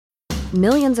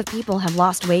Millions of people have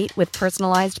lost weight with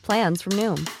personalized plans from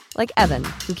Noom. Like Evan,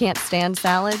 who can't stand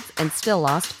salads and still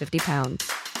lost 50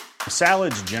 pounds.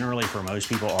 Salads generally for most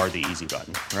people are the easy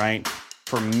button, right?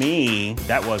 For me,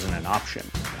 that wasn't an option.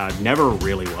 I never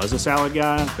really was a salad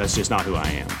guy. That's just not who I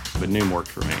am. But Noom worked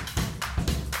for me.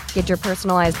 Get your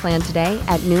personalized plan today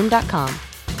at Noom.com.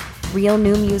 Real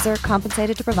Noom user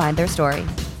compensated to provide their story.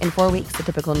 In 4 weeks, the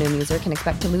typical Noom user can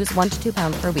expect to lose 1 to 2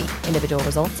 pounds per week. Individual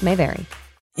results may vary.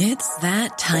 It's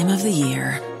that time of the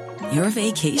year. Your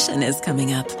vacation is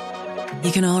coming up.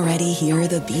 You can already hear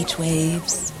the beach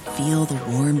waves, feel the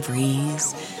warm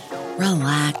breeze,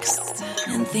 relax,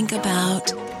 and think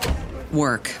about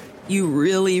work. You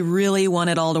really, really want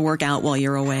it all to work out while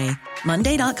you're away.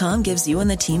 Monday.com gives you and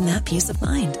the team that peace of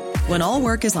mind. When all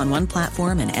work is on one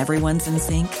platform and everyone's in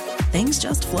sync, things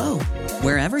just flow.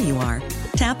 Wherever you are,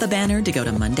 tap the banner to go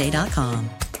to Monday.com.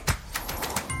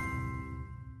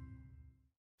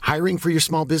 Hiring for your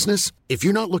small business? If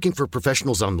you're not looking for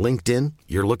professionals on LinkedIn,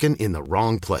 you're looking in the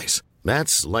wrong place.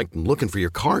 That's like looking for your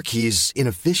car keys in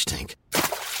a fish tank.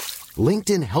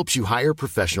 LinkedIn helps you hire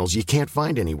professionals you can't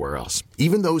find anywhere else,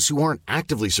 even those who aren't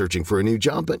actively searching for a new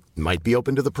job but might be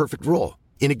open to the perfect role.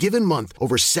 In a given month,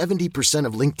 over 70%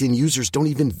 of LinkedIn users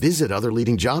don't even visit other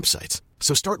leading job sites.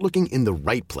 So start looking in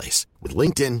the right place. With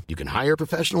LinkedIn, you can hire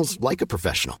professionals like a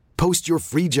professional. Post your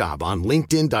free job on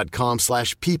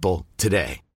linkedin.com/people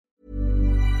today.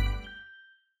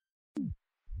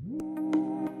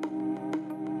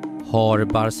 Har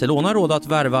Barcelona råd att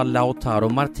värva Lautaro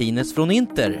Martinez från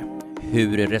Inter?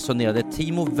 Hur resonerade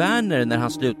Timo Werner när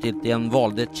han slutgiltigen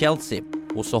valde Chelsea?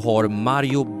 Och så har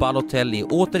Mario Balotelli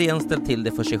återigen ställt till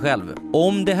det för sig själv.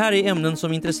 Om det här är ämnen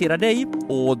som intresserar dig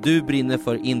och du brinner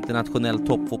för internationell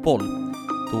toppfotboll,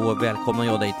 då välkomnar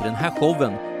jag dig till den här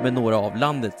showen med några av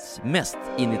landets mest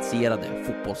initierade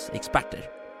fotbollsexperter.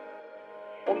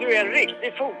 Om du är en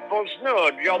riktig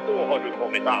fotbollsnörd, ja då har du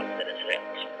kommit alldeles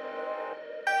rätt.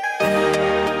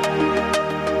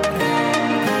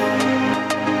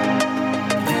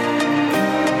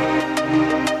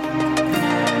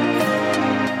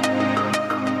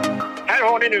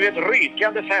 Här har ni nu ett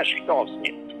rykande färskt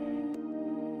avsnitt.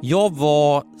 Jag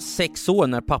var 6 år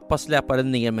när pappa släpade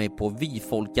ner mig på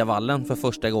Vifolkavallen för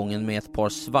första gången med ett par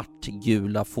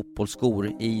svartgula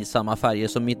fotbollsskor i samma färger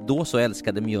som mitt då så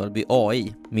älskade Mjölby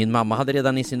AI. Min mamma hade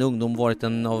redan i sin ungdom varit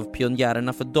en av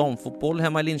pionjärerna för damfotboll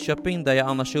hemma i Linköping, där jag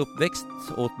annars är uppväxt,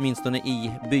 åtminstone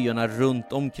i byarna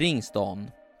runt omkring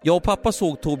stan. Jag och pappa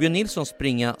såg Torbjörn Nilsson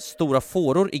springa stora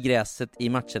fåror i gräset i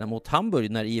matcherna mot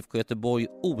Hamburg när IFK Göteborg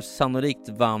osannolikt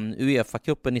vann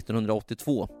UEFA-cupen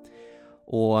 1982.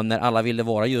 Och när alla ville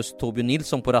vara just Torbjörn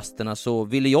Nilsson på rasterna så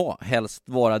ville jag helst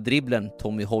vara dribblen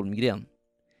Tommy Holmgren.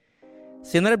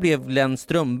 Senare blev Glenn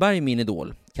Strömberg min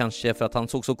idol, kanske för att han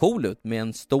såg så cool ut med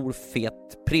en stor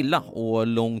fet prilla och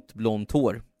långt blont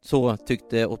hår. Så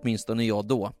tyckte åtminstone jag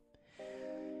då.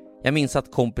 Jag minns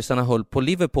att kompisarna höll på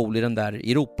Liverpool i den där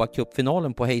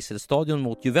Europacup-finalen på Hazelstadion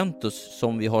mot Juventus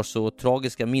som vi har så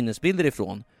tragiska minnesbilder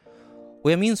ifrån.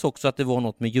 Och jag minns också att det var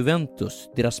något med Juventus,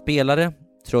 deras spelare,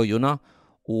 tröjorna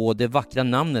och det vackra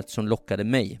namnet som lockade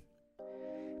mig.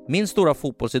 Min stora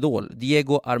fotbollsidol,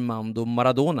 Diego Armando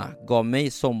Maradona, gav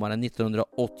mig sommaren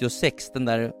 1986 den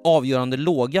där avgörande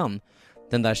lågan,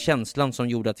 den där känslan som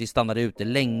gjorde att vi stannade ute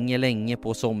länge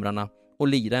på somrarna och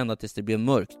lirade ända tills det blev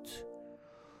mörkt.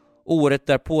 Året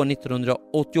därpå,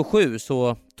 1987,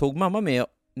 så tog mamma med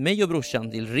mig och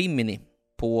brorsan till Rimini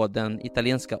på den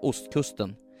italienska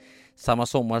ostkusten. Samma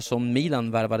sommar som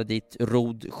Milan värvade dit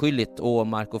Rod Schüllit och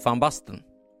Marco van Basten.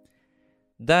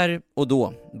 Där och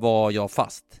då var jag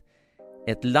fast.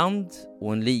 Ett land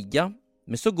och en liga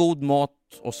med så god mat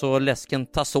och så läsken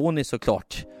Tassoni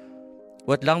såklart.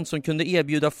 Och ett land som kunde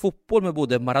erbjuda fotboll med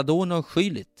både Maradona och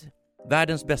Schüllit.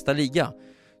 Världens bästa liga,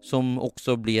 som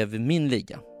också blev min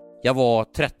liga. Jag var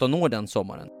 13 år den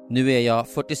sommaren. Nu är jag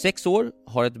 46 år,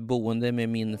 har ett boende med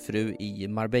min fru i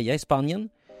Marbella i Spanien.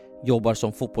 Jobbar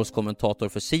som fotbollskommentator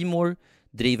för C More,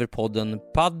 driver podden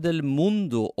Padel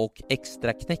Mundo och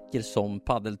extra knäcker som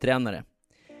paddeltränare.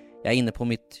 Jag är inne på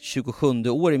mitt 27:e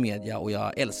år i media och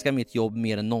jag älskar mitt jobb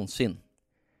mer än någonsin.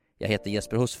 Jag heter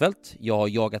Jesper Husfeldt, jag har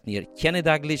jagat ner Kenny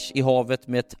Dalglish i havet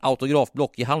med ett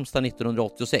autografblock i Halmstad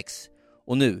 1986.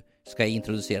 Och nu ska jag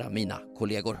introducera mina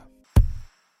kollegor.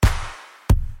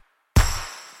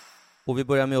 Och vi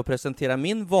börjar med att presentera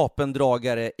min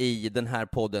vapendragare i den här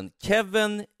podden.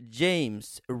 Kevin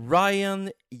James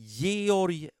Ryan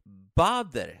Georg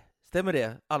Bader. Stämmer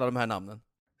det, alla de här namnen?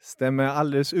 Stämmer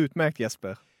alldeles utmärkt,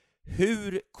 Jesper.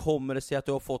 Hur kommer det sig att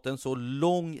du har fått en så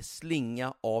lång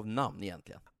slinga av namn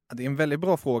egentligen? Det är en väldigt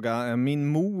bra fråga. Min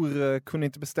mor kunde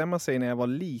inte bestämma sig när jag var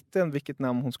liten vilket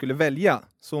namn hon skulle välja.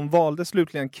 Så hon valde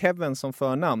slutligen Kevin som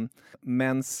förnamn.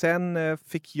 Men sen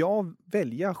fick jag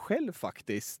välja själv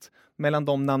faktiskt. Mellan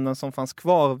de namnen som fanns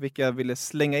kvar, vilka jag ville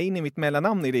slänga in i mitt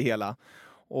mellannamn i det hela.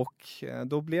 Och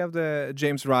då blev det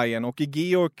James Ryan. Och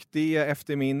Georg, det är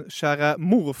efter min kära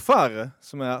morfar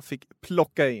som jag fick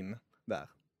plocka in där.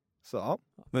 Så ja.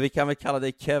 Men vi kan väl kalla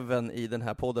dig Kevin i den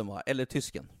här podden, va? Eller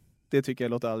tysken? Det tycker jag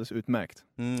låter alldeles utmärkt.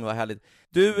 Vad härligt.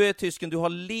 Du, tysken, du har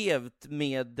levt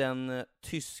med den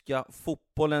tyska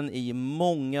fotbollen i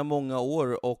många, många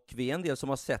år, och vi är en del som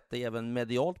har sett dig även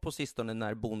medialt på sistone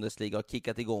när Bundesliga har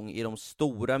kickat igång. I de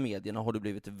stora medierna har du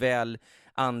blivit väl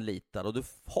anlitad, och du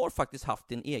har faktiskt haft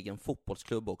din egen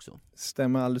fotbollsklubb också.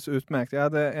 Stämmer alldeles utmärkt. Jag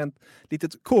hade ett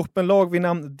litet korpenlag vid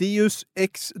namn Deus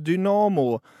Ex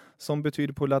Dynamo, som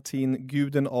betyder på latin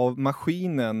guden av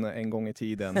maskinen en gång i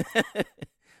tiden.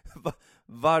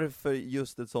 Varför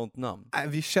just ett sånt namn?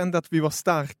 Vi kände att vi var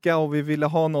starka och vi ville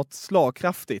ha något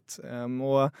slagkraftigt.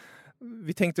 Och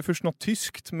vi tänkte först något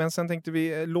tyskt, men sen tänkte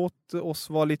vi låt oss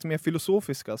vara lite mer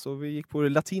filosofiska, så vi gick på det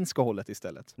latinska hållet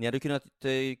istället. Ni hade kunnat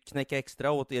knäcka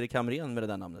extra åt Erik Hamrén med det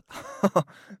där namnet.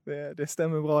 det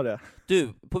stämmer bra det. Du,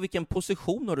 på vilken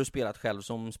position har du spelat själv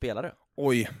som spelare?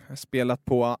 Oj, jag har spelat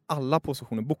på alla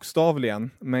positioner,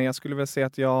 bokstavligen. Men jag skulle väl säga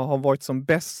att jag har varit som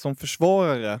bäst som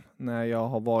försvarare när jag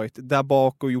har varit där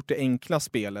bak och gjort det enkla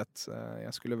spelet.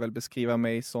 Jag skulle väl beskriva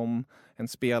mig som en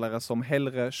spelare som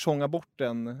hellre tjongar bort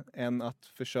den än att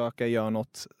försöka göra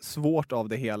något svårt av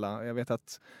det hela. Jag vet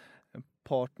att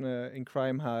partner in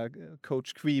crime här,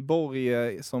 coach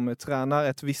Kviborg, som tränar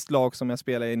ett visst lag som jag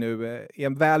spelar i nu, är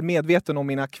väl medveten om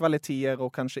mina kvaliteter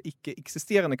och kanske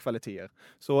icke-existerande kvaliteter.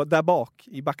 Så där bak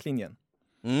i backlinjen.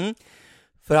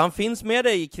 För han finns med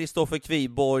dig, Kristoffer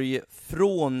Kviborg,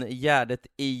 från Gärdet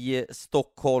i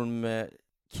Stockholm.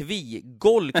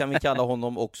 Kvigol kan vi kalla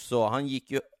honom också. Han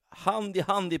gick ju hand i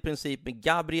hand i princip med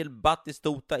Gabriel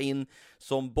Batistuta in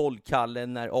som bollkalle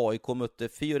när AIK mötte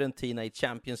Fiorentina i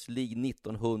Champions League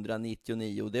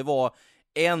 1999. Det var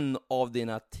en av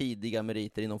dina tidiga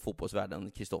meriter inom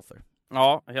fotbollsvärlden, Kristoffer.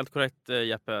 Ja, helt korrekt,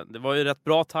 Jeppe. Det var ju rätt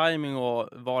bra timing att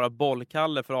vara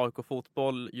bollkalle för AIK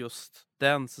fotboll just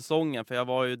den säsongen. För jag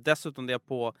var ju dessutom det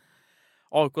på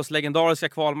AIKs legendariska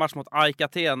kvalmatch mot AIK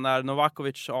Aten när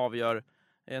Novakovic avgör.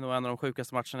 Det är nog en av de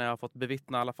sjukaste matcherna jag har fått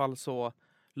bevittna, i alla fall så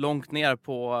långt ner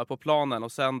på planen.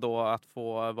 Och sen då att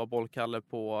få vara bollkalle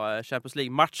på Champions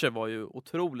League-matcher var ju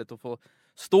otroligt. Att få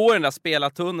stå i den där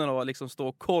spelartunneln och liksom stå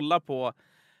och kolla på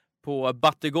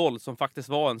Battigol som faktiskt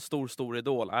var en stor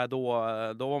idol.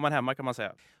 Då var man hemma, kan man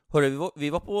säga. Hörru, vi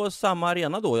var på samma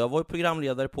arena då. Jag var ju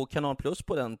programledare på Kanal Plus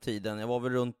på den tiden. Jag var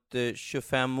väl runt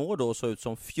 25 år då och såg ut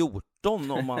som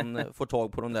 14 om man får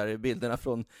tag på de där bilderna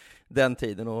från den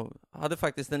tiden. Och hade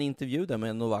faktiskt en intervju där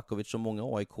med Novakovic som många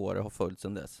AIK-are har följt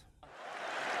sedan dess.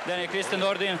 Den är Christian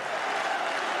Nordin.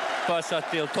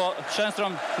 Passat till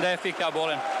Schönström. Där fick jag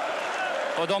bollen.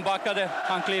 Och de backade.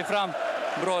 Han klev fram.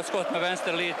 Bra skott med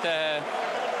vänster lite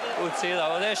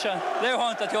utsida. Och det är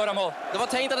skönt att göra mål. Det var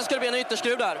tänkt att det skulle bli en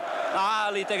ytterskruv där.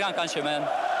 Ja, lite grann kanske, men...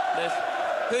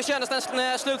 Hur kändes det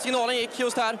när slutsignalen gick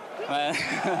just här? Men,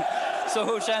 så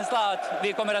hur känsla att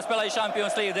vi kommer att spela i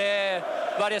Champions League. Det är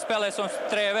varje spelare som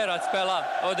strävar att spela.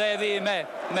 Och det är vi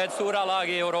med stora lag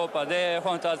i Europa. Det är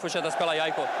skönt att fortsätta spela i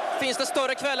AIK. Finns det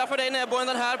större kvällar för dig när än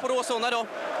den här på Råsunda då?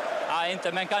 Ja,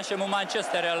 inte, men kanske mot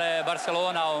Manchester eller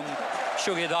Barcelona om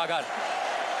 20 dagar.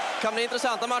 Kan bli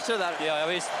intressanta matcher där. Ja,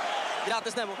 visst.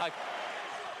 Grattis Nemo. Tack.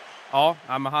 Ja,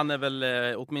 men han är väl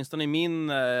åtminstone i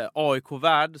min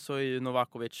AIK-värld så är ju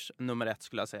Novakovic nummer 1,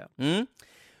 skulle jag säga.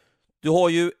 Du har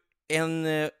ju en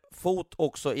fot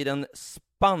också i den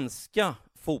spanska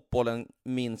fotbollen,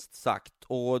 minst sagt,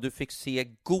 och du fick se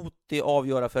Guti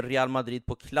avgöra för Real Madrid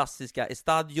på klassiska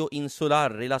Estadio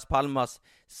Insular i Las Palmas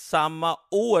samma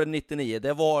år, 99.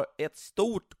 Det var ett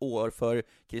stort år för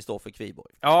Kristoffer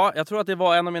Kviborg. Ja, jag tror att det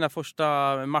var en av mina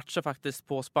första matcher faktiskt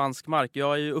på spansk mark.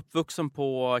 Jag är ju uppvuxen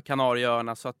på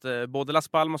Kanarieöarna, så att både Las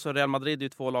Palmas och Real Madrid är ju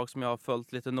två lag som jag har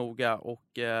följt lite noga,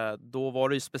 och då var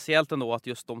det ju speciellt ändå att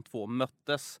just de två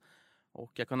möttes.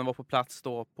 Och jag kunde vara på plats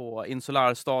då på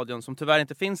Insular-stadion som tyvärr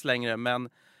inte finns längre, men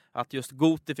att just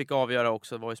Guti fick avgöra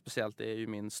också var ju speciellt. Det är ju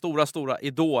min stora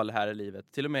idol här i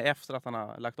livet, till och med efter att han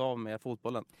har lagt av med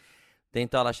fotbollen. Det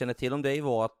inte alla känner till om dig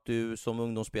var att du som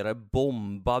ungdomsspelare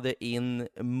bombade in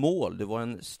mål. Du var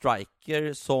en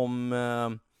striker som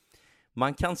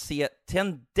man kan se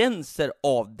tendenser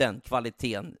av den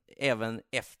kvaliteten även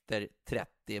efter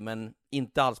 30, men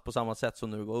inte alls på samma sätt som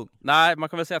när du var ung. Nej, man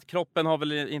kan väl säga att kroppen har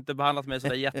väl inte behandlat mig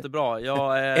sådär jättebra.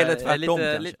 Jag eller tvärtom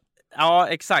kanske. Ja,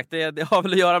 exakt. Det har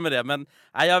väl att göra med det. Men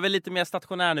jag är väl lite mer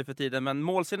stationär nu för tiden. Men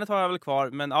målsinnet har jag väl kvar.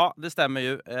 Men ja, det stämmer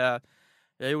ju.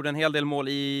 Jag gjorde en hel del mål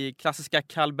i klassiska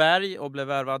Karlberg och blev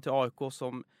värvad till AIK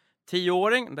som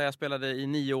 10-åring. Där jag spelade i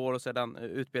 9 år och sedan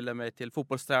utbildade mig till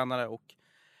fotbollstränare och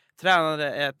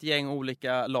tränade ett gäng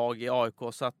olika lag i AIK.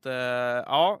 Så att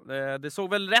det såg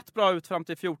väl rätt bra ut fram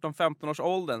till 14-15 års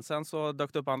åldern. Sen så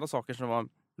dök det upp andra saker som var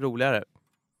roligare.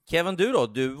 Kevin, du då?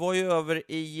 Du var ju över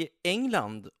i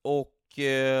England och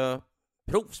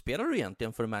provspelade du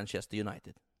egentligen för Manchester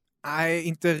United? Nej,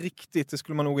 inte riktigt. Det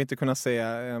skulle man nog inte kunna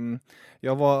säga.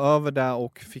 Jag var över där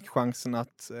och fick chansen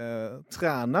att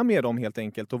träna med dem helt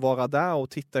enkelt och vara där och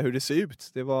titta hur det ser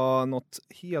ut. Det var något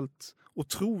helt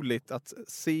otroligt att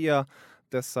se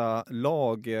detta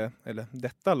lag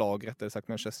rättare sagt,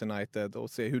 Manchester United, och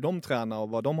se hur de tränar och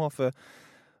vad de har för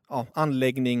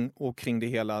anläggning och kring det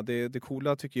hela. Det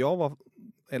coola tycker jag var,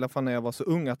 i alla fall när jag var så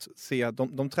ung, att se att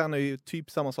de tränar ju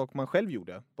typ samma sak man själv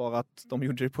gjorde, bara att de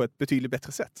gjorde det på ett betydligt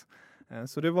bättre sätt.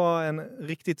 Så det var en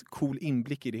riktigt cool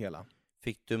inblick i det hela.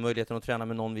 Fick du möjligheten att träna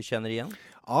med någon vi känner igen?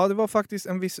 Ja, det var faktiskt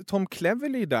en viss Tom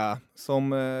Cleverley där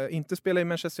som inte spelar i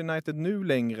Manchester United nu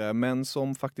längre, men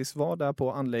som faktiskt var där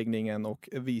på anläggningen och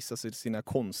visade sig sina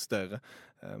konster.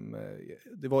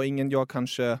 Det var ingen jag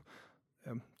kanske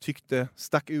tyckte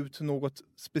stack ut något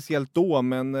speciellt då,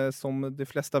 men som de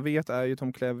flesta vet är ju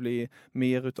Tom Cleverley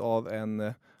mer utav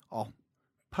en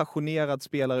passionerad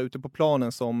spelare ute på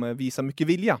planen som visar mycket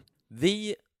vilja.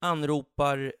 Vi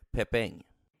anropar Pepe Eng.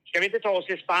 Ska vi inte ta oss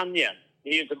till Spanien? Det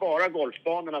är ju inte bara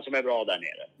golfbanorna som är bra där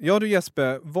nere. Ja du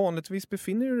Jesper, vanligtvis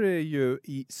befinner du dig ju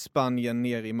i Spanien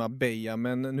nere i Marbella,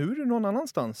 men nu är du någon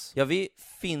annanstans. Ja, vi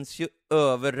finns ju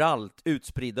överallt,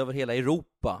 utspridda över hela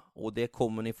Europa, och det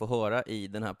kommer ni få höra i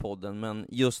den här podden. Men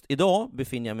just idag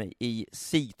befinner jag mig i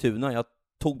Sigtuna. Jag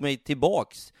tog mig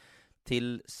tillbaks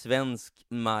till svensk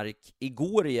mark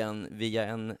igår igen via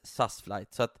en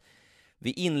SAS-flight, så att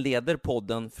vi inleder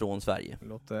podden från Sverige. Det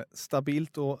låter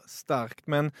stabilt och starkt,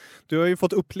 men du har ju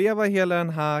fått uppleva hela den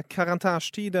här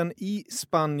karantänstiden i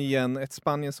Spanien. Ett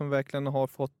Spanien som verkligen har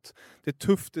fått det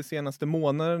tufft de senaste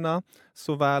månaderna,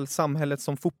 såväl samhället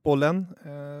som fotbollen.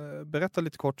 Berätta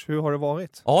lite kort, hur har det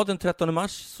varit? Ja, den 13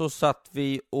 mars så satt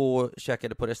vi och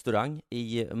käkade på restaurang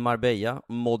i Marbella,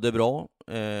 mådde bra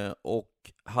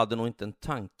och hade nog inte en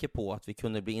tanke på att vi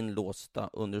kunde bli inlåsta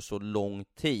under så lång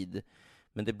tid.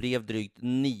 Men det blev drygt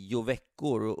 9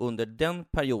 veckor, och under den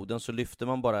perioden så lyfte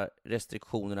man bara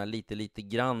restriktionerna lite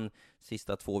grann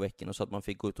sista 2 veckorna, så att man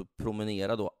fick gå ut och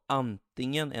promenera då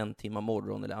antingen 1 timme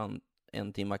morgon eller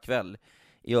 1 timme kväll.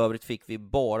 I övrigt fick vi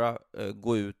bara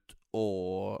gå ut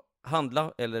och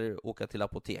handla eller åka till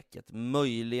apoteket.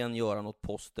 Möjligen göra något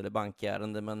post- eller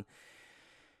bankärende, men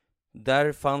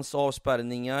där fanns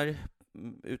avspärrningar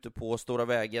ute på Stora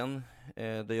vägen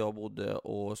där jag bodde,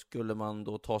 och skulle man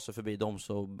då ta sig förbi dem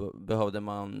så behövde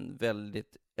man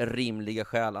väldigt rimliga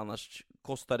skäl, annars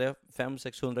kostade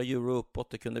 500-600 euro uppåt.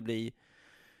 Det kunde bli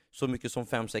så mycket som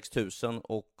 5-6 tusen,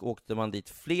 och åkte man dit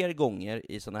fler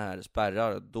gånger i såna här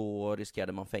spärrar, då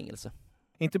riskerade man fängelse.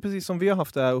 Inte precis som vi har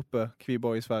haft det här uppe,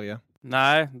 Kviborg i Sverige.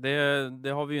 Nej, det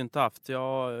har vi ju inte haft.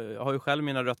 Jag har ju själv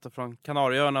mina rötter från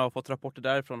Kanarieöarna och fått rapporter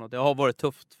därifrån, och det har varit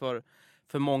tufft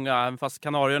för många, även fast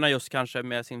Kanarieöarna just kanske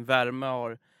med sin värme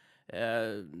har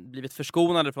blivit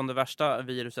förskonade från det värsta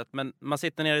viruset. Men man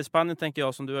sitter nere i Spanien, tänker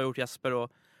jag, som du har gjort Jesper,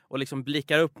 och liksom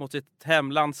blickar upp mot sitt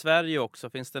hemland Sverige också.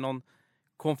 Finns det någon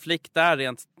konflikt där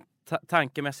rent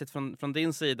tankemässigt från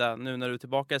din sida nu när du är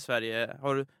tillbaka i Sverige?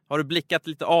 Har du blickat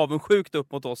lite avundsjukt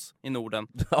upp mot oss i Norden?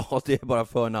 Ja, det är bara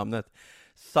förnamnet.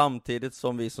 Samtidigt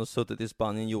som vi som suttit i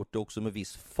Spanien gjort det också med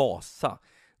viss fasa.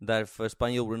 Därför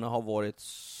spanjorerna har varit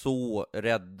så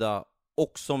rädda,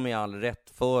 också med all rätt,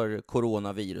 för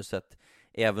coronaviruset.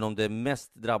 Även om det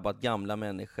mest drabbat gamla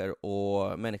människor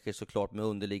och människor såklart med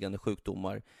underliggande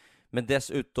sjukdomar. Men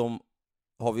dessutom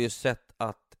har vi ju sett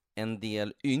att en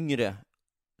del yngre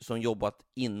som jobbat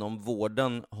inom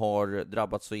vården har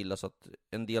drabbats så illa så att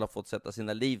en del har fått sätta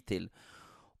sina liv till.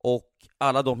 Och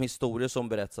alla de historier som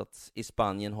berättats i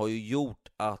Spanien har ju gjort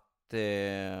att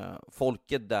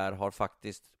folket där har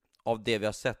faktiskt, av det vi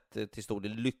har sett, till stor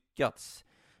del lyckats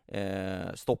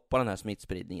stoppa den här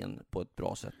smittspridningen på ett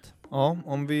bra sätt. Ja,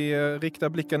 om vi riktar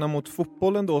blickarna mot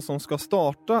fotbollen då, som ska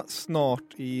starta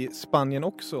snart i Spanien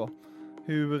också.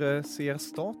 Hur ser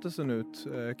statusen ut,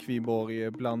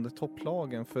 Kviborg, bland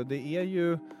topplagen? För det är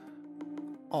ju,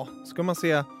 ska man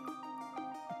säga,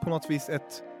 på något vis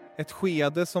ett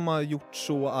skede som har gjort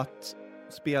så att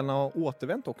spelarna har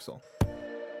återvänt också.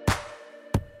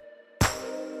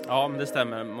 Ja, men det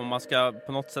stämmer. Om man ska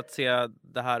på något sätt se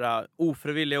det här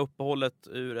ofrivilliga uppehållet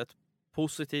ur ett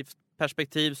positivt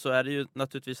perspektiv så är det ju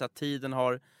naturligtvis att tiden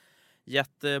har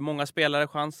gett många spelare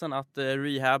chansen att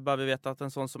rehabba. Vi vet att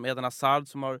en sån som Eden Hazard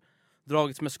som har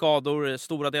dragits med skador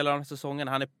stora delar av säsongen,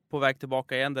 han är på väg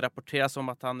tillbaka igen. Det rapporteras om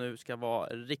att han nu ska vara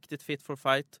riktigt fit for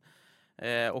fight.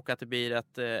 Och att det blir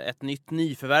ett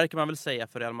nyförvärv kan man väl säga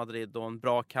för Real Madrid och en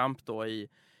bra kamp då i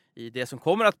det som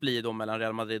kommer att bli då mellan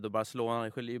Real Madrid och Barcelona.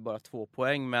 Det skiljer ju bara 2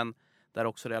 poäng, men där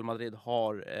också Real Madrid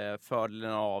har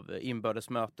fördelen av inbördes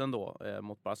möten då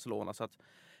mot Barcelona. Så att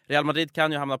Real Madrid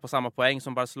kan ju hamna på samma poäng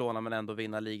som Barcelona men ändå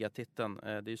vinna ligatiteln. Det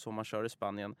är ju så man kör i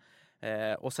Spanien.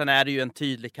 Och sen är det ju en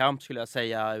tydlig kamp skulle jag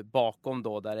säga bakom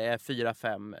då, där det är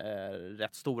 4-5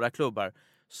 rätt stora klubbar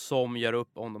som gör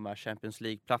upp om de här Champions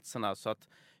League-platserna. Så att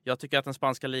jag tycker att den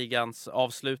spanska ligans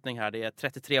avslutning här, det är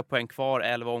 33 poäng kvar,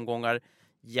 11 omgångar.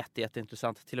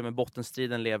 Jätteintressant. Till och med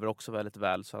bottenstriden lever också väldigt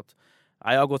väl. Så att,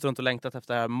 ja, jag har gått runt och längtat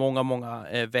efter det här många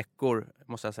veckor,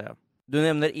 måste jag säga. Du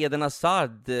nämner Eden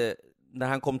Hazard. När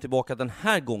han kom tillbaka den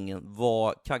här gången,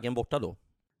 var kaggen borta då?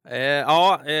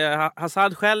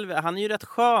 Hazard själv, han är ju rätt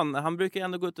skön. Han brukar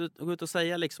ändå gå ut och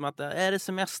säga liksom att är det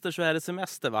semester så är det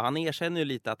semester. Va? Han erkänner ju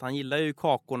lite att han gillar ju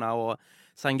kakorna och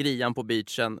sangrian på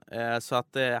beachen. Så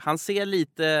att han ser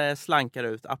lite slankare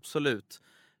ut, absolut.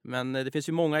 Men det finns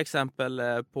ju många exempel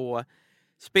på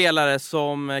spelare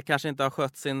som kanske inte har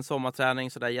skött sin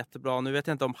sommarträning så där jättebra. Nu vet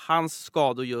jag inte om hans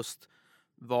skador just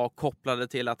var kopplade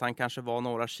till att han kanske var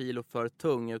några kilo för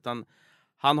tung, utan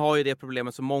han har ju det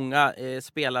problemet som många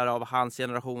spelare av hans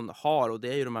generation har, och det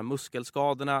är ju de här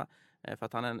muskelskadorna för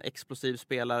att han är en explosiv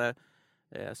spelare.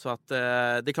 Så att det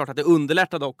är klart att det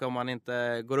underlättar dock om man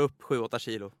inte går upp 7-8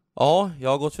 kilo. Ja, jag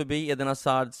har gått förbi Eden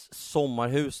Hazards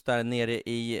sommarhus där nere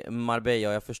i Marbella,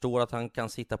 och jag förstår att han kan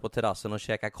sitta på terrassen och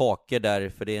käka kakor där,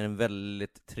 för det är en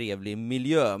väldigt trevlig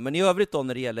miljö. Men i övrigt då,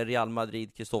 när det gäller Real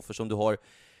Madrid, Kristoffer, som du har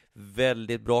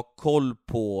väldigt bra koll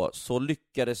på, så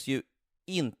lyckades ju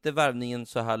inte värvningen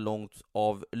så här långt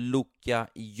av Luka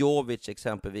Jovic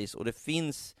exempelvis, och det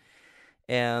finns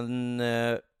en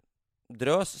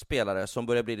drös spelare som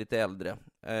börjar bli lite äldre.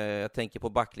 Jag tänker på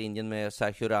backlinjen med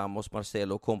Sergio Ramos,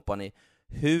 Marcelo och company.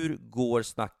 Hur går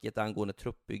snacket angående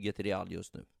truppbygget i Real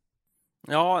just nu?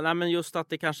 Ja, nej, men just att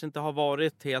det kanske inte har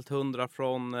varit helt 100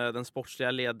 från den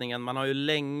sportsliga ledningen. Man har ju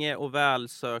länge och väl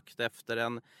sökt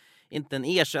efter inte en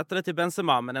ersättare till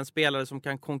Benzema, men en spelare som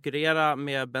kan konkurrera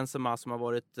med Benzema, som har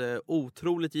varit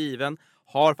otroligt given.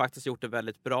 Har faktiskt gjort det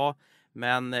väldigt bra,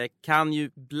 men kan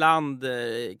ju ibland,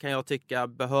 kan jag tycka,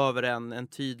 behöver en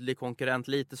tydlig konkurrent.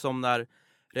 Lite som när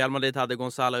Real Madrid hade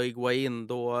Gonzalo Higuain,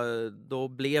 då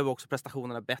blev också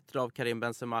prestationerna bättre av Karim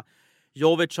Benzema.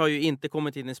 Jovic har ju inte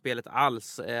kommit in i spelet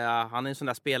alls. Han är en sån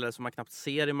där spelare som man knappt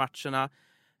ser i matcherna.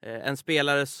 En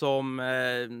spelare som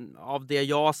av det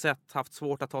jag har sett haft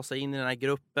svårt att ta sig in i den här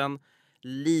gruppen.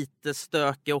 Lite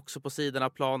stökig också på sidan av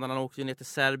planen. Han åkte ju ner till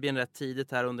Serbien rätt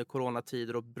tidigt här under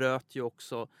coronatider och bröt ju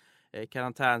också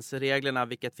karantänsreglerna,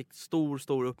 vilket fick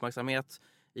stor uppmärksamhet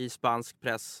i spansk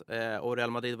press. Och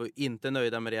Real Madrid var ju inte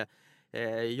nöjda med det.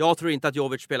 Jag tror inte att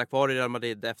Jovic spelar kvar i Real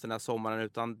Madrid efter den här sommaren,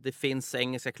 utan det finns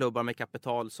engelska klubbar med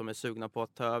kapital som är sugna på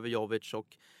att ta över Jovic,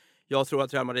 och jag tror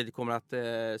att Real Madrid kommer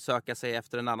att söka sig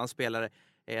efter en annan spelare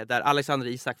där Alexander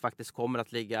Isak faktiskt kommer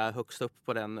att ligga högst upp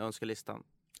på den önskelistan.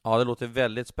 Ja, det låter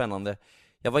väldigt spännande.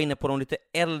 Jag var inne på de lite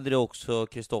äldre också,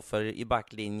 Kristoffer, i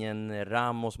backlinjen,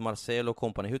 Ramos, Marcelo och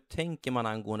company. Hur tänker man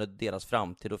angående deras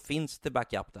framtid, och finns det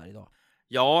backup där idag?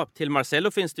 Ja, till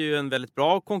Marcelo finns det ju en väldigt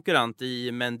bra konkurrent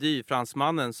i Mendy,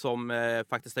 fransmannen, som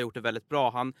faktiskt har gjort det väldigt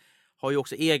bra. Han har ju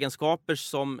också egenskaper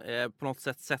som på något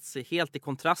sätt sätts helt i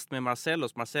kontrast med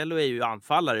Marcelos. Marcelo är ju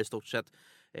anfallare i stort sett,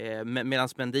 medan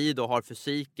Mendy då har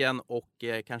fysiken och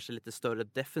kanske lite större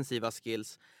defensiva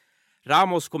skills.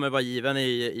 Ramos kommer vara given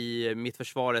i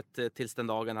mittförsvaret tills den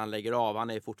dagen han lägger av. Han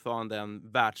är fortfarande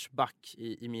en världsback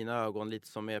i mina ögon, lite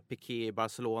som med Piqué i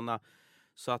Barcelona.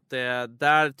 Så att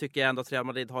där tycker jag ändå att Real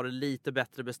Madrid har det lite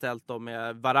bättre beställt då,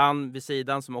 med Varane vid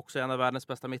sidan, som också är en av världens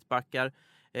bästa mittbackar.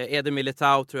 Eder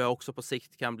Militao tror jag också på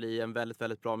sikt kan bli en väldigt,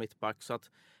 väldigt bra mittback. Så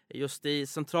att just i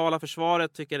centrala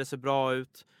försvaret tycker jag det ser bra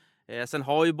ut. Sen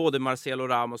har ju både Marcelo och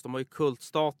Ramos, de har ju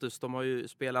kultstatus. De har ju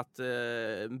spelat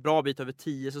en bra bit över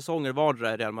 10 säsonger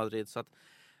vardera i Real Madrid. Så att,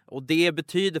 och det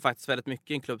betyder faktiskt väldigt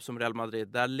mycket i en klubb som Real Madrid.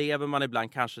 Där lever man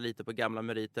ibland kanske lite på gamla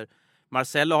meriter.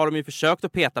 Marcelo har de ju försökt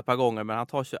att peta ett par gånger, men han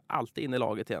tar sig alltid in i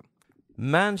laget igen.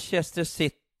 Manchester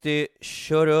City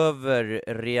kör över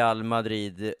Real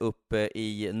Madrid uppe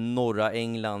i norra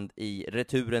England i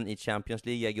returen i Champions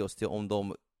League i augusti, om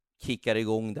de kickar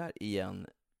igång där igen.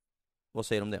 Vad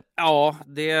säger du om det? Ja,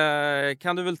 det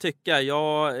kan du väl tycka.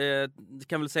 Jag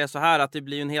kan väl säga så här att det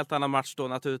blir en helt annan match då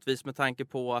naturligtvis med tanke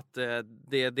på att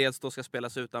det dels då ska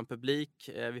spelas utan publik.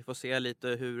 Vi får se lite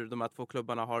hur de här två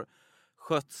klubbarna har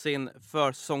skött sin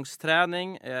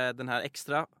försäsongsträning. Den här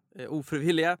extra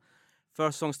ofrivilliga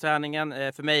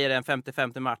försäsongsträningen. För mig är det en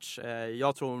 50-50 match.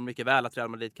 Jag tror mycket väl att Real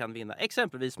Madrid kan vinna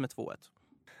exempelvis med 2-1.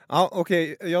 Ja,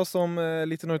 okej. Jag som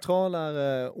lite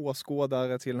neutralare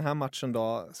åskådare till den här matchen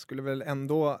då skulle väl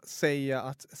ändå säga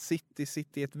att City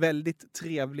är ett väldigt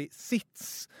trevlig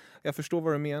sits. Jag förstår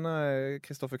vad du menar,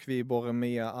 Kristoffer Kviborg,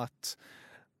 med att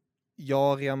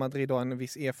Real Madrid har en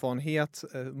viss erfarenhet.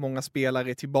 Många spelare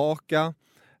är tillbaka.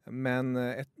 Men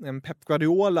en Pep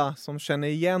Guardiola som känner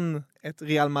igen ett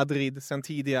Real Madrid sedan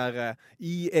tidigare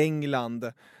i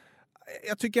England.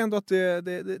 Jag tycker ändå att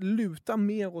det lutar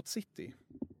mer åt City.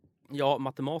 Ja,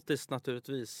 matematiskt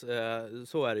naturligtvis.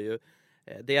 Så är det ju.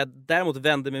 Det jag däremot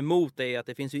vänder mig emot är att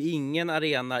det finns ju ingen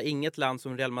arena, inget land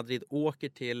som Real Madrid åker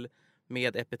till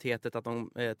med epitetet att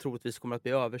de troligtvis kommer att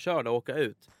bli överkörda och åka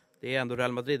ut. Det är ändå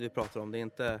Real Madrid vi pratar om, det är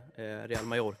inte Real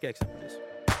Mallorca exempelvis.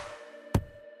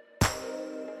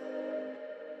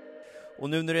 Och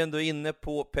nu när du ändå är inne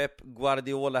på Pep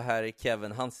Guardiola här,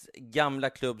 Kevin, hans gamla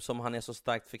klubb som han är så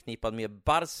starkt förknippad med,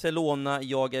 Barcelona,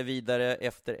 jagar vidare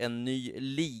efter en ny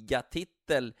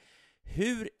ligatitel.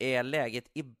 Hur är läget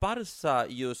i Barca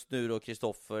just nu då,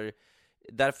 Kristoffer?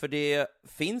 Därför det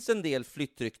finns en del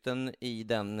flyttrykten i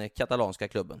den katalanska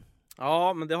klubben.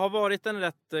 Ja, men det har varit en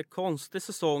rätt konstig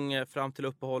säsong fram till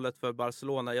uppehållet för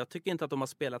Barcelona. Jag tycker inte att de har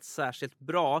spelat särskilt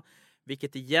bra,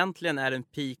 vilket egentligen är en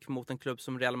peak mot en klubb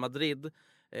som Real Madrid.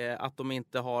 Att de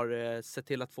inte har sett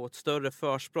till att få ett större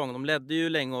försprång. De ledde ju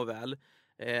länge och väl.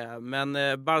 Men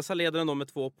Barca leder ändå med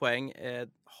 2 poäng.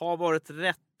 Har varit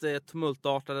rätt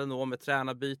tumultartade ändå med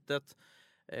tränarbytet.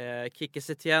 Quique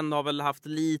Setién har väl haft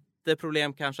lite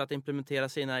problem kanske att implementera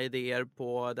sina idéer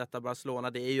på detta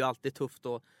Barcelona. Det är ju alltid tufft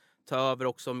att ta över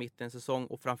också mitt i en säsong.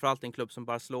 Och framförallt en klubb som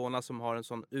Barcelona som har en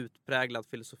sån utpräglad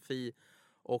filosofi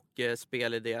och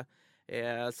spelidé.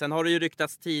 Sen har det ju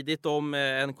ryktats tidigt om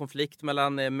en konflikt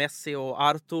mellan Messi och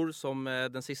Arthur, som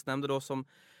den sistnämnde då, som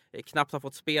knappt har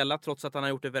fått spela trots att han har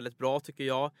gjort det väldigt bra tycker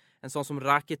jag. En sån som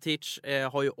Rakitic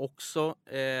har ju också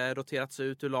roterats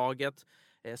ut ur laget.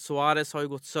 Suarez har ju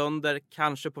gått sönder,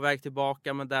 kanske på väg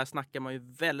tillbaka, men där snackar man ju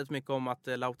väldigt mycket om att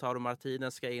Lautaro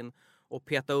Martinez ska in och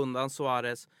peta undan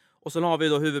Suarez. Och sen har vi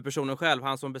då huvudpersonen själv,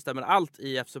 han som bestämmer allt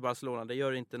i FC Barcelona. Det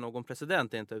gör inte någon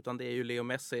president inte, utan det är ju Leo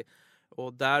Messi.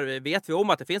 Och där vet vi om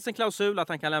att det finns en klausul att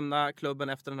han kan lämna klubben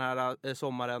efter den här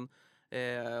sommaren.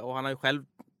 Och han har ju själv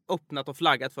öppnat och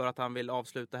flaggat för att han vill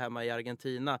avsluta hemma i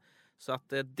Argentina. Så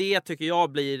att det tycker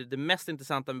jag blir det mest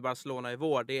intressanta med Barcelona i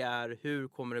vår. Det är hur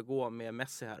kommer det gå med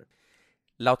Messi här.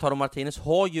 Lautaro Martinez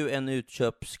har ju en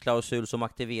utköpsklausul som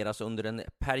aktiveras under en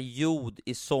period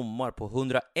i sommar på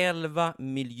 111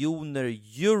 miljoner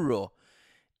euro.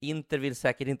 Inter vill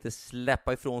säkert inte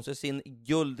släppa ifrån sig sin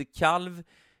guldkalv.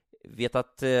 Vet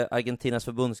att Argentinas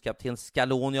förbundskapten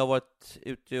Scaloni har varit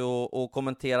ute och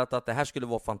kommenterat att det här skulle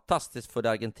vara fantastiskt för det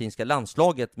argentinska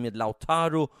landslaget med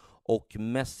Lautaro och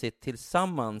Messi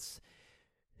tillsammans.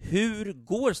 Hur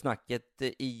går snacket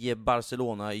i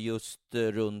Barcelona just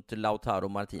runt Lautaro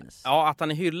Martinez? Ja, att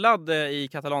han är hyllad i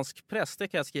katalansk press, det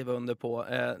kan jag skriva under på.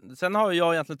 Sen har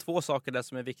jag egentligen 2 saker där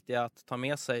som är viktiga att ta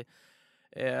med sig.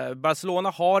 Barcelona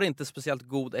har inte speciellt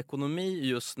god ekonomi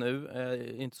just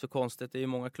nu. Inte så konstigt, det är ju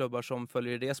många klubbar som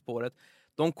följer i det spåret.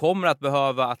 De kommer att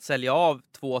behöva att sälja av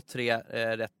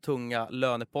 2-3 rätt tunga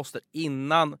löneposter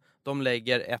innan de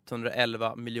lägger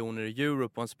 111 miljoner euro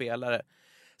på en spelare.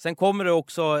 Sen kommer det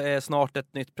också snart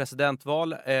ett nytt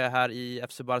presidentval här i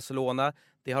FC Barcelona.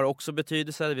 Det har också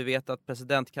betydelse. Vi vet att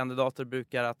presidentkandidater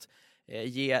brukar att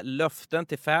ge löften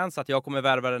till fans att jag kommer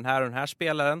värva den här och den här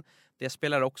spelaren. Det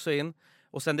spelar också in.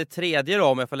 Och sen det tredje då,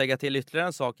 om jag får lägga till ytterligare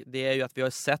en sak, det är ju att vi har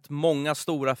sett många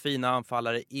stora fina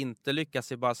anfallare inte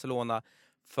lyckas i Barcelona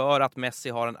för att Messi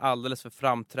har en alldeles för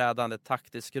framträdande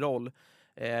taktisk roll.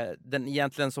 Den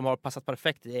egentligen som har passat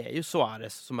perfekt är ju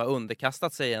Suarez som har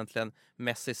underkastat sig egentligen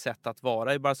Messis sätt att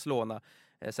vara i Barcelona.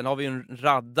 Sen har vi ju en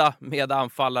radda med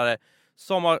anfallare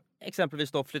som har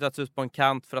exempelvis då flyttats ut på en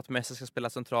kant för att Messi ska spela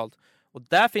centralt. Och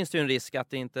där finns det ju en risk att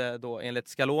det inte då, enligt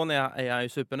Scaloni är han ju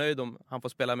supernöjd om han får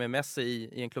spela med Messi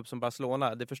i en klubb som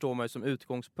Barcelona. Det förstår man ju som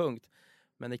utgångspunkt.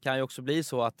 Men det kan ju också bli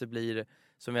så att det blir,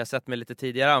 som vi har sett med lite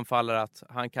tidigare anfallare, att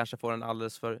han kanske får en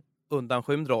alldeles för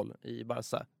undanskymd roll i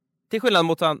Barca. Till skillnad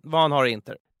mot vad han har i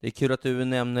Inter. Det är kul att du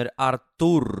nämner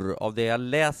Arthur. Av det jag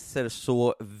läser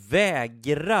så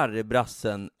vägrar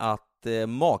brassen att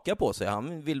maka på sig.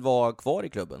 Han vill vara kvar i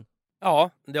klubben. Ja,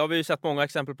 det har vi ju sett många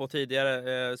exempel på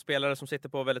tidigare. Spelare som sitter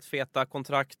på väldigt feta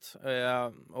kontrakt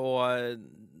och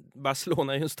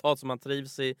Barcelona är ju en stad som man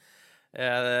trivs i.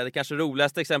 Det kanske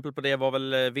roligaste exempel på det var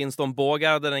väl Winston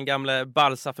Bogarde, den gamla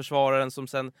Barca-försvararen som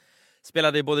sen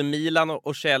spelade i både Milan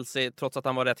och Chelsea trots att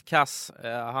han var rätt kass.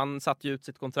 Han satte ju ut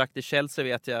sitt kontrakt i Chelsea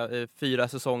vet jag, 4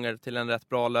 säsonger till en rätt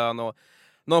bra lön och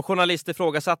någon journalist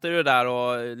ifrågasatte det där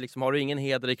och liksom, har du ingen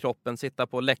heder i kroppen, sitta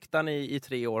på läktaren i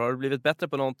 3 år, har du blivit bättre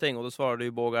på någonting? Och då svarade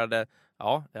ju Bogarde,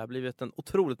 ja, jag har blivit en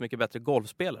otroligt mycket bättre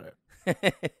golfspelare.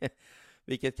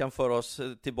 Vilket kan föra oss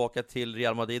tillbaka till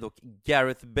Real Madrid och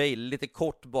Gareth Bale. Lite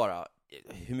kort bara,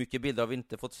 hur mycket bilder har vi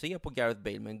inte fått se på Gareth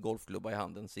Bale med en golfklubba i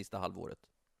handen sista halvåret?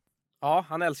 Ja,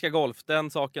 han älskar golf.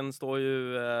 Den saken står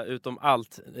ju utom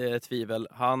allt tvivel.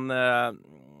 Han...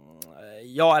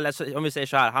 Ja, eller om vi säger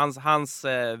så här, hans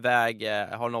väg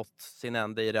har nått sin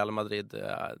ände i Real Madrid.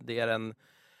 Det är en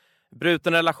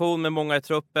bruten relation med många i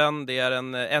truppen. Det är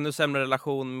en ännu sämre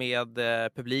relation med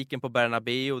publiken på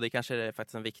Bernabéu. Det kanske är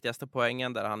faktiskt den viktigaste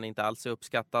poängen där han inte alls är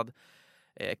uppskattad.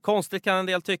 Konstigt kan en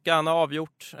del tycka. Han har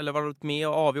avgjort, eller varit med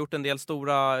och avgjort en del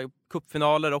stora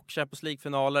cupfinaler och Champions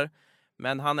League-finaler.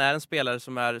 Men han är en spelare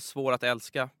som är svår att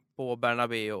älska på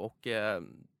Bernabéu och...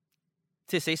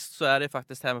 till sist så är det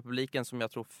faktiskt hemmapubliken som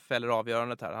jag tror fäller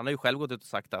avgörandet här. Han har ju själv gått ut och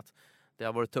sagt att det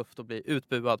har varit tufft att bli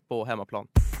utbuad på hemmaplan.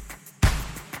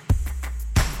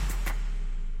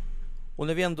 Och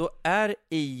när vi ändå är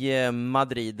i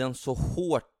Madrid, den så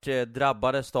hårt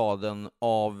drabbade staden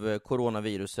av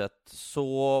coronaviruset,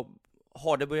 så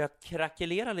har det börjat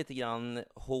krackelera lite grann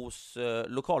hos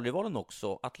lokalrivalen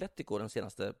också, Atletico, den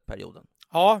senaste perioden.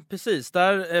 Ja, precis.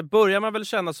 Där börjar man väl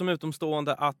känna som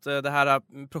utomstående att det här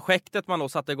projektet man då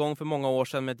satte igång för många år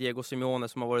sedan med Diego Simeone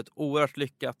som har varit oerhört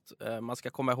lyckat. Man ska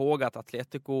komma ihåg att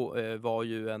Atletico var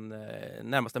ju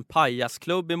närmast en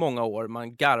pajasklubb i många år.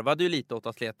 Man garvade ju lite åt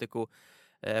Atletico,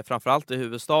 framförallt i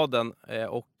huvudstaden.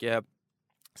 Och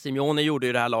Simeone gjorde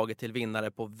ju det här laget till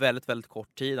vinnare på väldigt, väldigt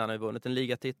kort tid. Han har vunnit en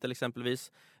ligatitel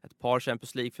exempelvis, ett par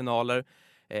Champions League-finaler.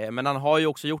 Men han har ju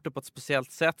också gjort det på ett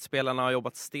speciellt sätt. Spelarna har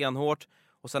jobbat stenhårt.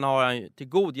 Och sen har han till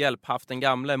god hjälp haft den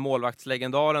gamla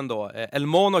målvaktslegendaren då. El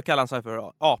Mono kallar han sig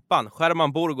för, apan.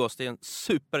 Germán Burgos, det är en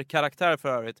superkaraktär för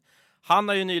övrigt. Han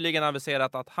har ju nyligen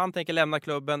aviserat att han tänker lämna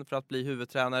klubben för att bli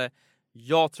huvudtränare.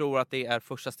 Jag tror att det är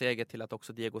första steget till att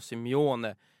också Diego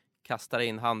Simeone kastar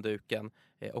in handduken.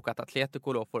 Och att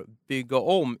Atletico då får bygga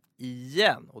om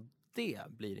igen. Och det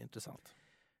blir intressant.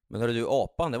 Men hörru du,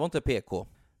 apan, det var inte PK.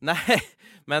 Nej,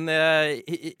 men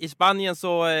i Spanien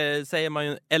så säger man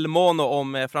ju El Mono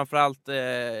om framförallt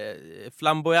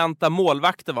flamboyanta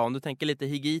målvakter, va? Om du tänker lite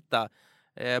Higuita.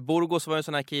 Burgos var ju en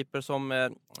sån här keeper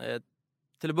som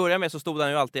till att börja med så stod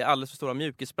han ju alltid alldeles för stora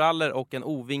mjukisbrallor och en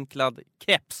ovinklad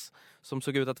keps som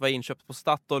såg ut att vara inköpt på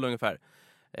Statoil ungefär.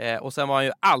 Och sen var han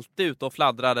ju alltid ute och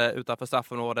fladdrade utanför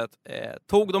straffområdet.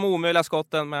 Tog de omöjliga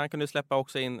skotten, men han kunde släppa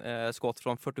också in skott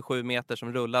från 47 meter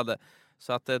som rullade.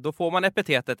 Så att då får man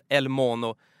epitetet El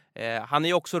Mono. Han är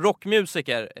ju också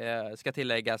rockmusiker, ska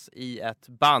tilläggas, i ett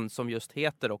band som just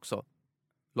heter också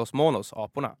Los Monos,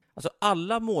 aporna. Alltså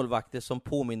alla målvakter som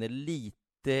påminner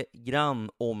lite grann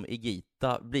om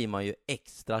Higuita blir man ju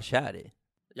extra kär i.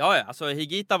 Ja, alltså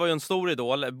Higuita var ju en stor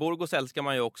idol. Burgos älskar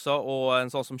man ju också. Och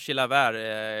en sån som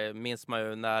Chilavert minns man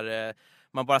ju när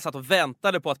man bara satt och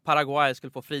väntade på att Paraguay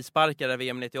skulle få frisparkar i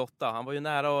VM 98. Han var ju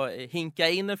nära att hinka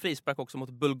in en frispark också mot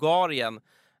Bulgarien.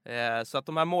 Så att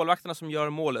de här målvakterna som gör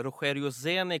mål, Rogerio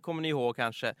Zeni kommer ni ihåg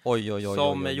kanske.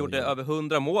 Som gjorde över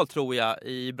 100 mål tror jag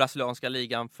i brasilianska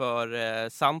ligan för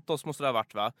Santos måste det ha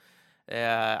varit, va?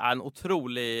 En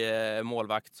otrolig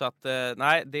målvakt. Så att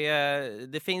nej,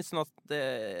 det finns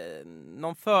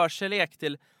någon förkärlek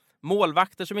till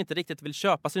målvakter som inte riktigt vill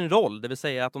köpa sin roll, det vill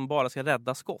säga att de bara ska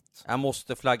rädda skott. Jag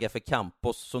måste flagga för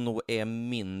Campos som nog är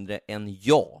mindre än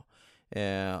jag.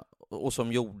 Och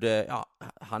som gjorde, ja,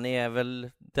 han är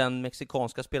väl den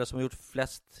mexikanska spelare som har gjort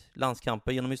flest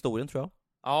landskamper genom historien, tror jag.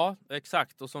 Ja,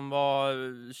 exakt. Och som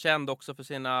var känd också för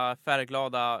sina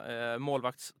färgglada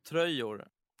målvaktströjor.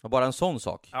 Bara en sån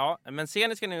sak. Ja, men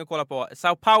sen ska ni kolla på.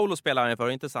 Sao Paulo spelar han för,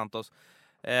 inte Santos.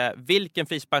 Vilken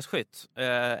frisparksskytt.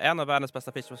 En av världens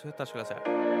bästa frisparksskyttar skulle jag säga.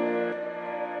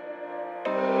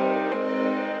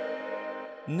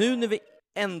 Nu när vi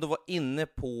ändå var inne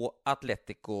på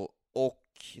Atletico och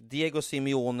Diego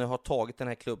Simeone har tagit den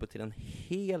här klubben till en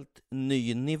helt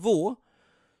ny nivå,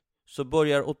 så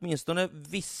börjar åtminstone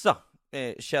vissa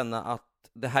känna att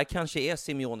det här kanske är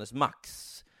Simeones max.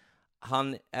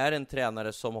 Han är en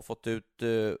tränare som har fått ut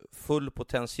full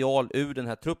potential ur den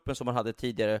här truppen som han hade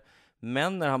tidigare.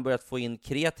 Men när han börjat få in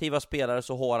kreativa spelare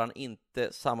så har han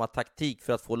inte samma taktik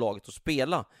för att få laget att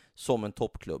spela som en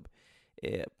toppklubb.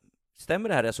 Stämmer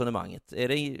det här resonemanget? Är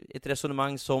det ett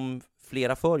resonemang som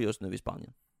flera för just nu i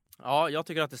Spanien? Ja, jag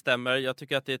tycker att det stämmer. Jag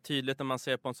tycker att det är tydligt när man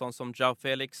ser på en sån som João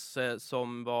Felix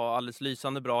som var alldeles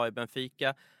lysande bra i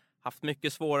Benfica. Haft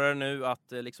mycket svårare nu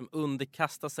att liksom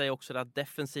underkasta sig också det här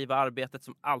defensiva arbetet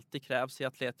som alltid krävs i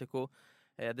Atletico.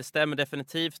 Det stämmer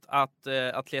definitivt att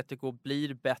Atletico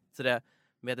blir bättre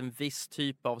med en viss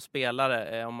typ av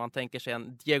spelare. Om man tänker sig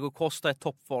en Diego Costa i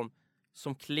toppform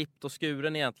som klippt och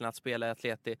skuren egentligen att spela i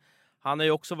Atleti. Han har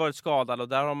ju också varit skadad och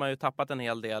där har man ju tappat en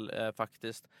hel del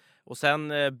faktiskt. Och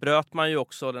sen bröt man ju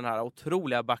också den här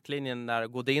otroliga backlinjen när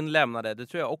Godin lämnade. Det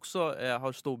tror jag också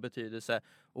har stor betydelse.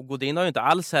 Och Godin har ju inte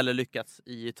alls heller lyckats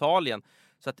i Italien.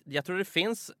 Så att jag tror det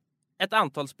finns ett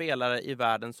antal spelare i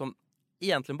världen som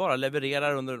egentligen bara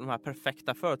levererar under de här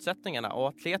perfekta förutsättningarna. Och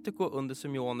Atletico under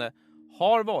Simeone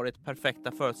har varit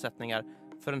perfekta förutsättningar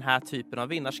för den här typen av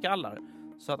vinnarskallar.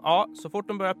 Så att ja, så fort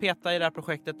de börjar peta i det här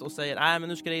projektet och säger nej men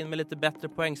nu ska det in med lite bättre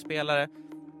poängspelare,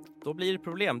 då blir det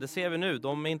problem. Det ser vi nu.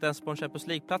 De är inte ens på en Champions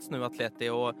League-plats nu, Atleti,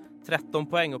 och 13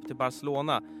 poäng upp till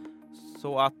Barcelona.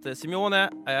 Så att Simeone,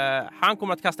 han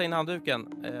kommer att kasta in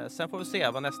handduken. Sen får vi se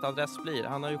vad nästa adress blir.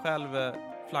 Han har ju själv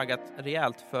flaggat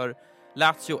rejält för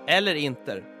Lazio eller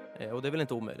Inter. Och det är väl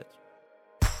inte omöjligt.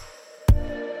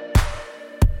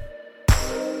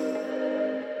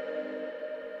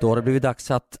 Då har det blivit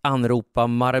dags att anropa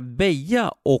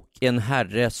Marbella och en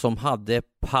herre som hade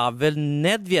Pavel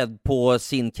Nedved på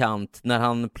sin kant när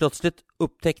han plötsligt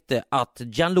upptäckte att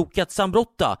Gianluca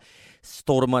Zambrotta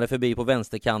stormade förbi på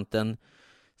vänsterkanten.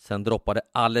 Sen droppade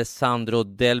Alessandro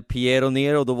Del Piero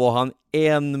ner och då var han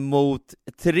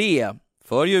 1-3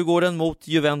 för Djurgården mot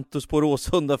Juventus på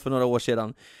Råsunda för några år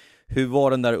sedan. Hur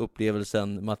var den där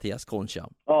upplevelsen, Mattias Concha?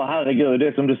 Ja, herregud, det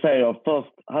är som du säger.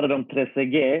 Först hade de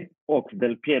Trezeguet och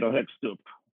Del Piero högst upp.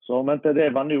 Så om inte det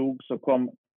var nog så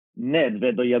kom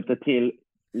Nedved och hjälpte till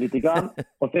lite grann.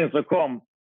 Och sen så kom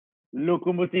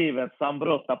lokomotivet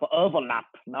Zambrotta på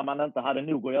överlapp när man inte hade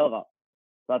nog att göra.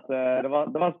 Så att, det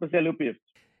var en speciell uppgift.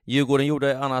 Djurgården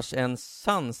gjorde annars en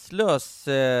sanslös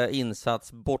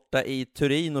insats borta i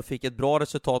Turin och fick ett bra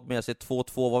resultat med sig.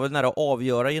 2-2 var väl nära att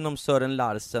avgöra genom Sören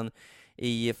Larsen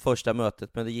i första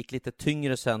mötet, men det gick lite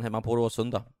tyngre sen hemma på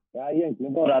Råsunda. Ja,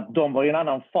 egentligen bara att de var i en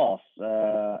annan fas.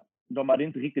 De hade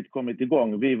inte riktigt kommit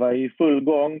igång. Vi var i full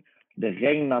gång. Det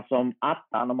regnade som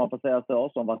attan, om man får säga så,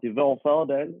 som var till vår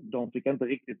fördel. De fick inte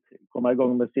riktigt komma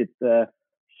igång med sitt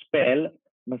spel.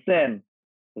 Men sen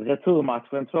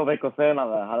returmatchen 2 veckor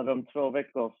senare hade de 2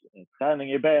 veckors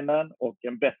träning i benen och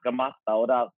en bättre matta, och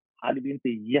där hade vi inte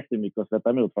jättemycket att sätta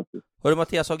emot faktiskt. Hörru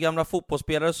Mattias, av gamla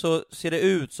fotbollsspelare så ser det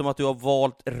ut som att du har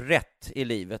valt rätt i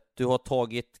livet. Du har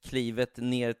tagit klivet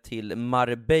ner till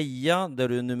Marbella där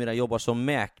du numera jobbar som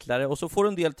mäklare, och så får du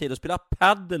en del tid att spela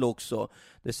paddel också.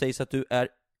 Det sägs att du är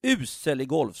usel i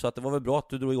golf, så att det var väl bra att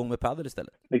du drog igång med paddel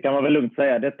istället. Det kan man väl lugnt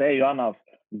säga. Detta är ju annars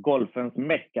golfens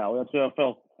mecka, och jag tror jag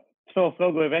får 2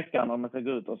 frågor i veckan om man ska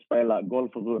gå ut och spela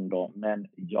golfrundor, men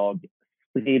jag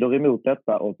strider emot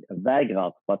detta och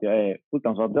vägrar för att jag är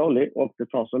fruktansvärt dålig och det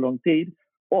tar så lång tid.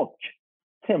 Och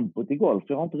tempot i golf,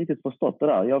 jag har inte riktigt förstått det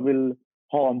där. Jag vill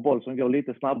ha en boll som går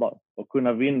lite snabbare och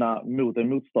kunna vinna mot en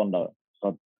motståndare. Så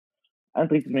att, det är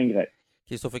inte riktigt min grej.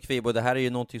 Kristoffer Kviborg, det här är ju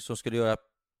någonting som skulle göra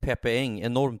Peppe Eng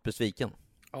enormt besviken.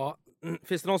 Ja,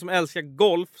 finns det någon som älskar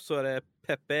golf så är det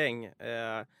Peppe Eng.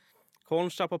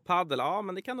 Concha på paddel, ja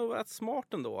men det kan nog vara rätt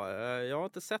smart ändå. Jag har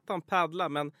inte sett han paddla,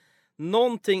 men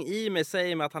någonting i mig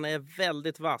säger mig att han är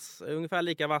väldigt vass. Ungefär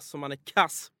lika vass som han är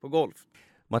kass på golf.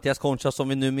 Mattias Concha, som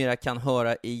vi numera kan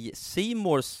höra i C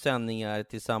Mores sändningar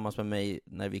tillsammans med mig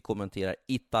när vi kommenterar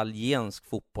italiensk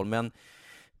fotboll. Men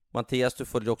Mattias, du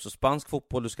följer också spansk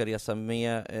fotboll. Du ska resa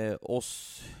med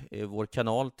oss, vår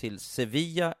kanal, till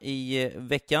Sevilla i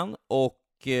veckan. Och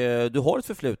du har ett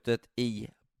förflutet i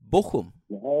Bochum.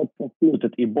 Jag har ett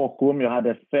förflutet i Bochum. Jag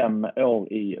hade 5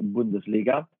 år i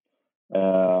Bundesliga.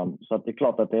 Så att det är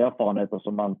klart att det är erfarenheter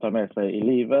som man tar med sig i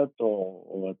livet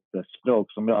och ett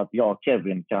språk som gör att jag och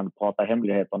Kevin kan prata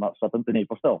hemligheterna så att inte ni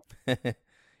förstår.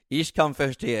 Ich kan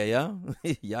förstå, ja.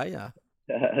 Ja.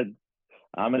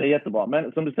 Ja, men det är jättebra.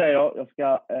 Men som du säger, jag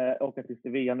ska åka till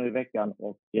Sevilla nu i veckan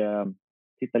och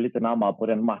titta lite närmare på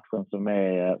den matchen som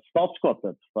är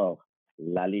startskottet för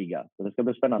La Liga. Så det ska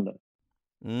bli spännande.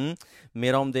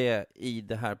 Mer om det i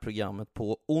det här programmet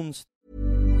på onsdag.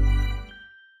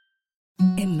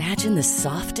 Imagine the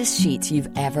softest sheets you've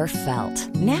ever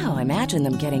felt. Now imagine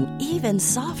them getting even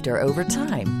softer over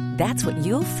time. That's what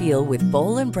you'll feel with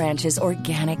Boll & Branch's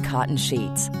organic cotton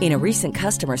sheets. In a recent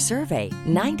customer survey,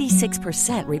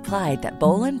 96% replied that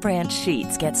Boll & Branch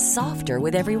sheets get softer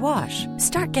with every wash.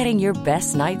 Start getting your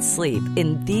best night's sleep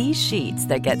in these sheets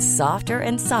that get softer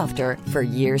and softer for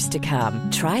years to come.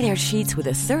 Try their sheets with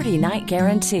a 30-night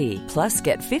guarantee. Plus,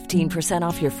 get 15%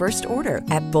 off your first order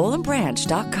at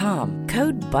bollandbranch.com.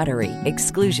 Code BUTTERY.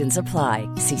 Exclusions apply.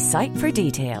 See site for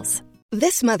details.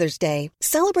 This Mother's Day,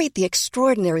 celebrate the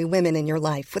extraordinary women in your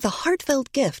life with a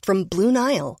heartfelt gift from Blue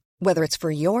Nile. Whether it's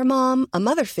for your mom, a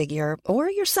mother figure, or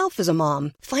yourself as a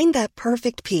mom, find that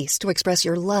perfect piece to express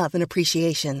your love and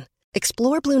appreciation.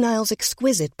 Explore Blue Nile's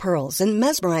exquisite pearls and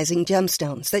mesmerizing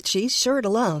gemstones that she's sure to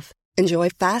love. Enjoy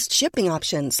fast shipping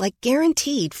options like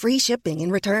guaranteed free shipping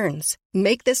and returns.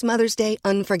 Make this Mother's Day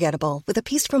unforgettable with a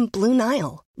piece from Blue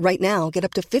Nile. Right now, get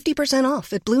up to 50%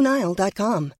 off at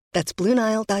BlueNile.com. That's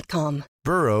BlueNile.com.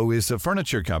 Burrow is a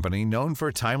furniture company known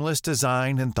for timeless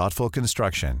design and thoughtful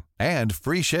construction, and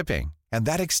free shipping, and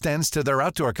that extends to their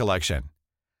outdoor collection.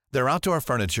 Their outdoor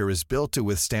furniture is built to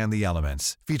withstand the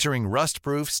elements, featuring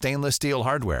rust-proof stainless steel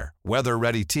hardware,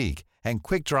 weather-ready teak, and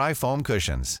quick-dry foam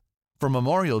cushions. For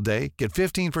Memorial Day, get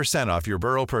 15% off your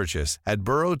Burrow purchase at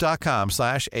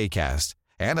burrow.com/acast,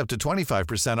 and up to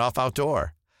 25% off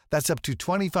outdoor. That's up to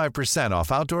 25%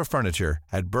 off outdoor furniture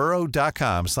at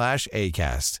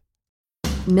burrow.com/acast.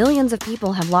 Millions of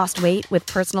people have lost weight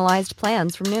with personalized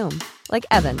plans from Noom. Like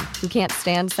Evan, who can't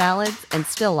stand salads and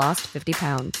still lost 50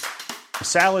 pounds.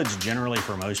 Salads generally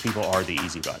for most people are the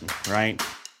easy button, right?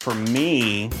 For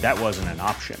me, that wasn't an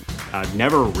option. I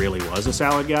never really was a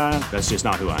salad guy. That's just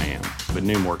not who I am. But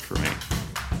Noom worked for me.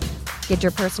 Get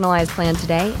your personalized plan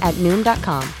today at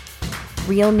Noom.com.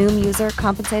 Real Noom user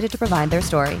compensated to provide their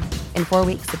story. In 4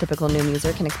 weeks, the typical Noom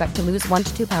user can expect to lose 1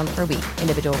 to 2 pounds per week.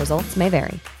 Individual results may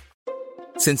vary.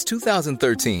 Since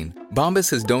 2013,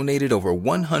 Bombas has donated over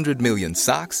 100 million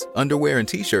socks, underwear, and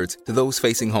T-shirts to those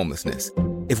facing homelessness.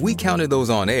 If we counted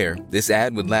those on air, this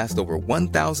ad would last over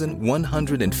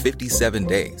 1,157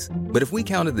 days. But if we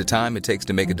counted the time it takes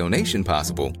to make a donation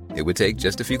possible, it would take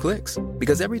just a few clicks.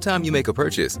 Because every time you make a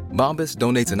purchase, Bombas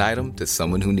donates an item to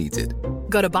someone who needs it.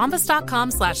 Go to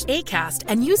bombas.com/ACAST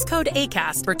and use code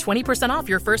ACAST for 20% off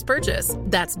your first purchase.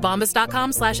 That's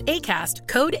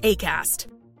bombas.com/ACAST, code ACAST.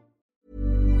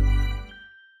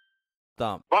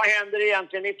 Vad händer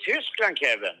egentligen i Tyskland,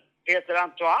 Kevin? Peter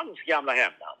Antoines gamla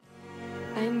hemland.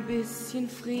 Ein bisschen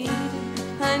Friede,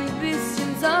 ein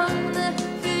bisschen Sonne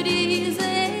för diese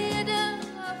Erde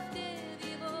auf der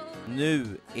vi bor.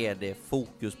 Nu är det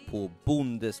fokus på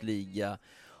Bundesliga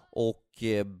och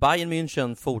Bayern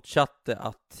München fortsatte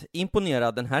att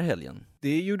imponera den här helgen.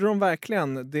 Det gjorde de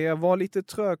verkligen. Det var lite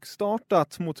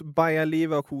trögstartat mot Bayer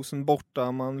Leverkusen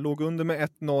borta. Man låg under med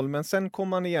 1-0, men sen kom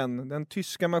man igen. Den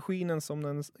tyska maskinen som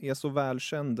den är så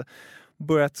välkänd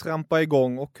började trampa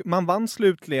igång och man vann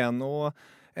slutligen. Och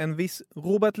en viss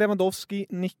Robert Lewandowski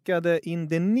nickade in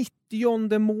det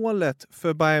 90:e målet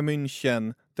för Bayern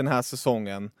München den här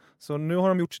säsongen. Så nu har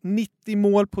de gjort 90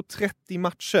 mål på 30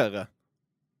 matcher.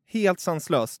 Helt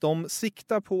sanslöst. De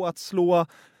siktar på att slå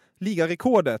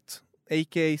ligarekordet,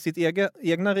 a.k.a. sitt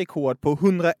egna rekord på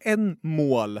 101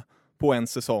 mål på en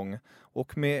säsong.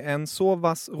 Och med en så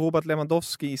vass Robert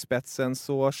Lewandowski i spetsen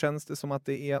så känns det som att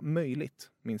det är möjligt,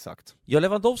 minst sagt. Ja,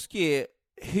 Lewandowski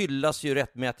hyllas ju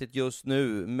rättmätigt just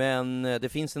nu, men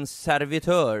det finns en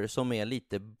servitör som är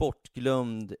lite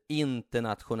bortglömd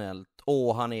internationellt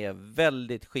och han är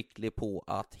väldigt skicklig på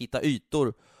att hitta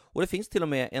ytor. Och det finns till och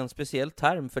med en speciell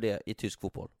term för det i tysk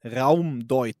fotboll.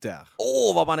 Raumdeuter.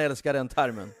 Vad man älskar den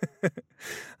termen.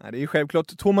 Ja, det är ju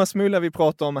självklart Thomas Müller vi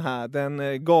pratar om här.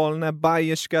 Den galna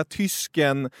bayerska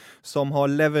tysken som har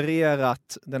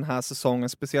levererat den här säsongen.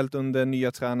 Speciellt under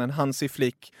nya tränaren Hansi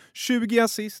Flick. 20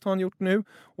 assist har han gjort nu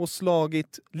och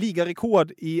slagit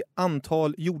ligarekord i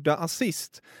antal gjorda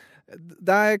assist.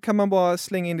 Där kan man bara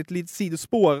slänga in ett litet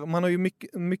sidospår. Man har ju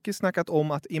mycket snackat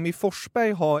om att Emil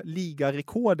Forsberg har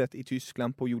ligarekordet i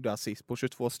Tyskland på gjorda assist på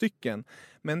 22 stycken.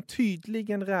 Men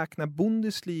tydligen räknar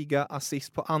Bundesliga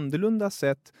assist på annorlunda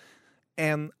sätt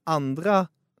än andra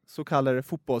så kallade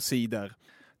fotbollssidor.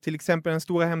 Till exempel den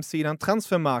stora hemsidan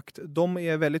Transfermarkt. De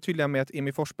är väldigt tydliga med att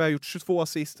Emil Forsberg har gjort 22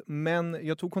 assist. Men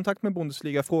jag tog kontakt med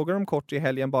Bundesliga, frågade dem kort i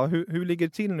helgen bara hur ligger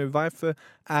det till nu? Varför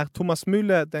är Thomas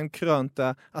Müller den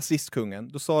krönta assistkungen?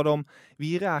 Då sa de,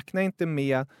 vi räknar inte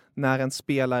med när en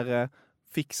spelare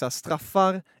fixar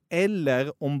straffar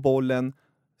eller om bollen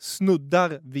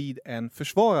snuddar vid en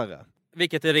försvarare.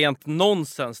 Vilket är rent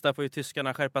nonsens, där får ju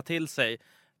tyskarna skärpa till sig.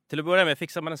 Till att börja med,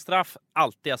 fixar man en straff,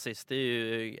 alltid assist. Det är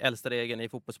ju äldsta regeln i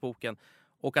fotbollsboken.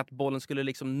 Och att bollen skulle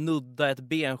liksom nudda ett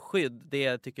benskydd,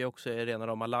 det tycker jag också är rena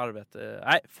rama larvet.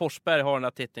 Nej, Forsberg har den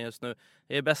här titeln just nu.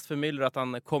 Det är bäst för Müller att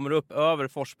han kommer upp över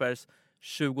Forsbergs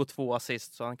 22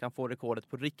 assist så han kan få rekordet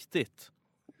på riktigt.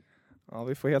 Ja,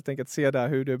 vi får helt enkelt se där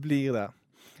hur det blir där.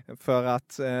 För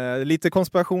att lite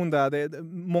konspiration där.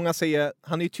 Många säger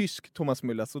han är ju tysk, Thomas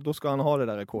Müller, så då ska han ha det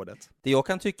där rekordet. Det jag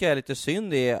kan tycka är lite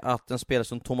synd är att en spelare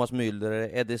som Thomas Müller,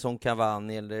 Edison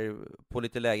Cavani eller på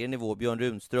lite lägre nivå Björn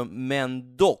Runström,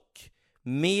 men dock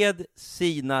med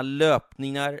sina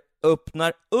löpningar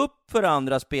öppnar upp för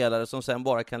andra spelare som sen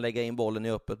bara kan lägga in bollen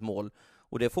i öppet mål.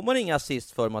 Och det får man inga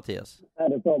assist för, Mattias. Nej,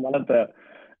 det får man inte.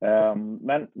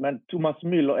 Men Thomas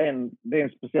Müller det är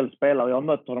en speciell spelare. Jag har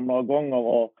mött honom några gånger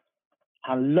och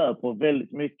han löper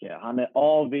väldigt mycket. Han är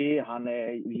avig, han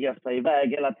ger sig iväg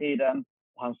hela tiden.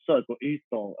 Han söker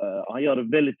ytor. Han gör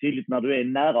det väldigt tydligt när du är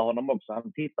nära honom också.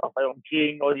 Han tittar sig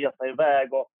omkring och ger sig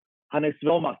iväg. Och han är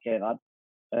svårmarkerad.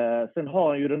 Sen har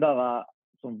han ju den där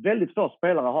som väldigt få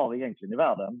spelare har egentligen i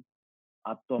världen.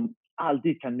 Att de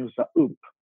alltid kan nosa upp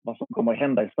vad som kommer att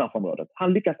hända i straffområdet.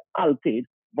 Han lyckas alltid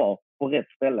vara på rätt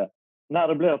ställe. När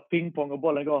det blir pingpong och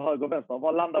bollen går höger och vänster,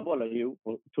 var landar bollen? Jo,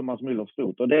 på Thomas Müllers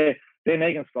fot. Och det är en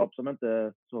egenskap som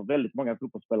inte så väldigt många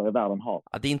fotbollsspelare i världen har.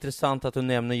 Ja, det är intressant att du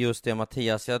nämner just det,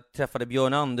 Mattias. Jag träffade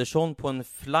Björn Andersson på en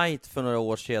flight för några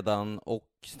år sedan och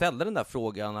ställde den där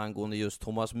frågan angående just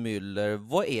Thomas Müller.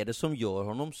 Vad är det som gör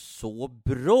honom så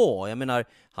bra? Jag menar,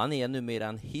 han är numera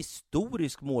en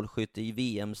historisk målskytt i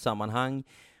VM-sammanhang.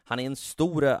 Han är en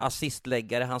stor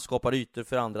assistläggare, han skapar ytor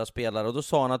för andra spelare. Och då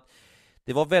sa han att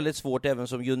det var väldigt svårt även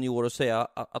som junior att säga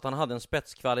att han hade en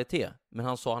spetskvalitet. Men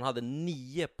han sa att han hade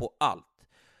 9 på allt.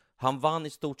 Han vann i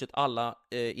stort sett alla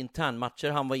internmatcher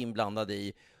han var inblandad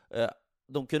i.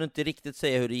 De kunde inte riktigt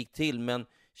säga hur det gick till, men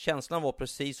känslan var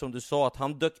precis som du sa, att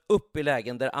han dök upp i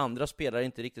lägen där andra spelare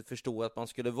inte riktigt förstod att man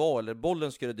skulle vara, eller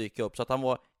bollen skulle dyka upp. Så att han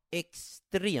var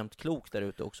extremt klok där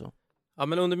ute också. Ja,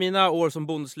 men under mina år som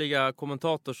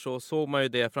Bundesliga-kommentator så såg man ju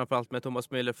det framförallt med Thomas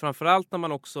Müller. Framförallt när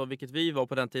man också, vilket vi var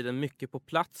på den tiden, mycket på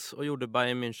plats och gjorde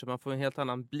Bayern München. Man får en helt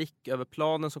annan blick över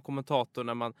planen som kommentator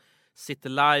när man sitter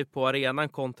live på arenan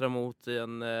kontra mot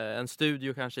en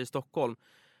studio kanske i Stockholm.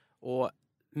 Och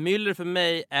Müller för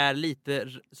mig är lite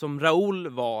som Raúl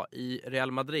var i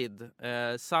Real Madrid.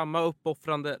 Samma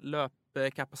uppoffrande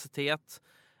löpkapacitet.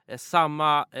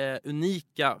 Samma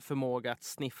unika förmåga att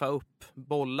sniffa upp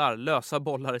bollar, lösa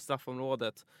bollar i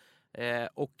straffområdet.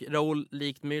 Och Raúl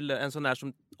likt Müller, en sån där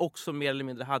som också mer eller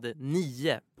mindre hade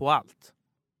 9 på allt.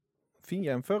 Fin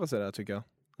jämförelse där tycker jag.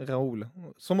 Raúl,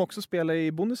 som också spelar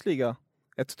i Bundesliga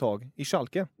ett tag, i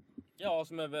Schalke. Ja,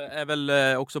 som är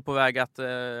väl också på väg att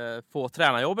få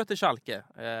tränarjobbet i Schalke.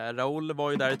 Raúl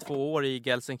var ju där i 2 år i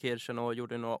Gelsenkirchen och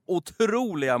gjorde några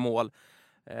otroliga mål.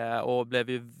 Och blev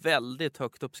ju väldigt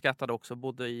högt uppskattad också.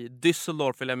 Bodde i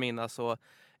Düsseldorf vill jag minnas och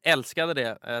älskade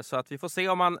det. Så att vi får se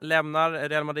om han lämnar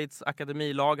Real Madrids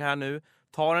akademilag här nu.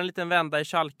 Tar en liten vända i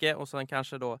Schalke och sen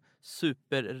kanske då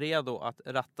superredo att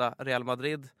ratta Real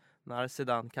Madrid när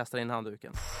Zidane kastar in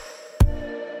handduken.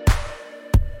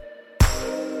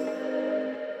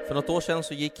 För något år sedan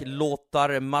så gick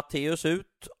Lothar Matthäus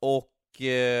ut och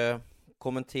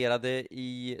kommenterade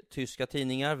i tyska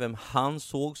tidningar vem han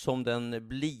såg som den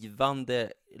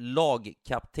blivande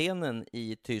lagkaptenen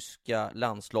i tyska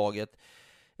landslaget.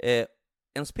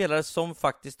 En spelare som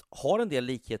faktiskt har en del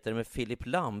likheter med Philipp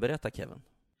Lahm. Berätta, Kevin.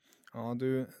 Ja,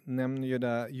 du nämner ju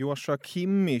där Joshua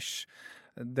Kimmich,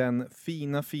 den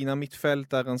fina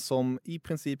mittfältaren som i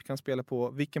princip kan spela på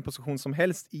vilken position som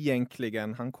helst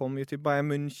egentligen. Han kom ju till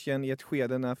Bayern München i ett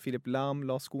skede när Philipp Lahm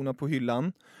la skorna på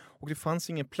hyllan. Och det fanns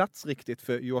ingen plats riktigt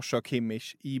för Joshua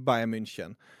Kimmich i Bayern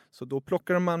München. Så då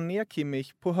plockade man ner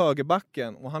Kimmich på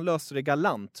högerbacken och han löste det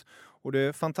galant. Och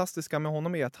det fantastiska med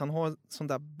honom är att han har en sån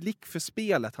där blick för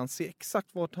spelet. Han ser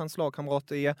exakt vart hans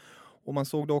lagkamrater är. Och man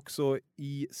såg det också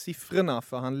i siffrorna,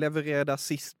 för han levererade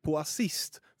assist på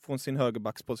assist från sin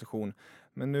högerbacksposition.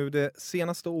 Men nu det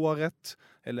senaste året,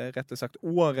 eller rättare sagt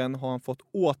åren, har han fått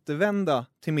återvända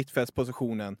till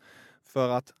mittfältspositionen. För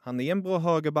att han är en bra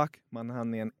högerback, men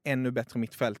han är en ännu bättre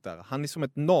mittfältare. Han är som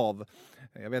ett nav.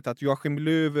 Jag vet att Joachim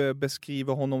Löw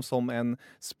beskriver honom som en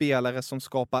spelare som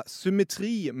skapar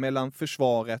symmetri mellan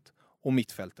försvaret och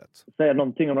mittfältet. Säger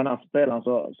någonting om den här spelaren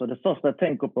så det första jag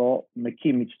tänker på med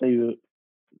Kimmich är ju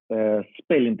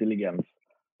spelintelligens.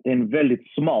 Det är en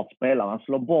väldigt smart spelare. Han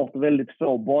slår bort väldigt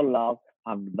få bollar.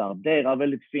 Han värderar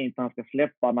väldigt fint när han ska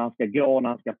släppa, när han ska gå, när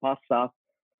han ska passa.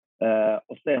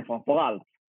 Och sen framförallt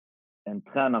en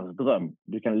tränares dröm.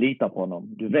 Du kan lita på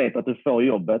honom. Du vet att du får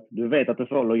jobbet. Du vet att du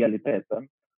får lojaliteten.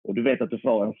 Och du vet att du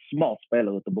får en smart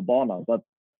spelare ute på banan. Så att,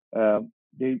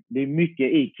 det är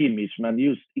mycket i Kimmich, men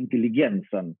just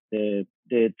intelligensen,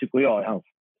 det tycker jag är hans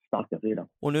starka sida.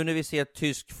 Och nu när vi ser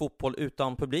tysk fotboll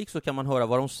utan publik så kan man höra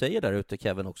vad de säger där ute,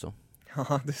 Kevin, också.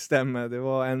 Ja, det stämmer. Det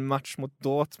var en match mot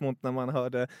Dortmund när man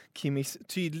hörde Kimmichs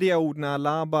tydliga ord när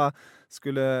Alaba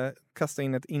skulle kasta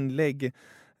in ett inlägg.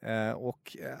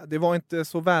 Och det var inte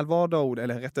så välvalda ord,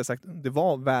 eller rättare sagt, det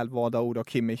var välvalda ord av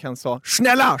Kimmich. Han sa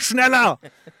snälla, snälla!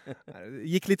 Det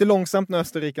gick lite långsamt när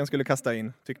Österriken skulle kasta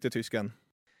in, tyckte tysken.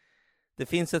 Det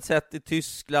finns ett sätt i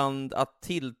Tyskland att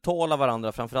tilltala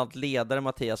varandra, framförallt ledare,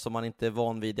 Mattias, som man inte är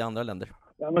van vid i andra länder.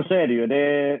 Ja, men så är det ju. Det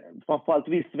är, framförallt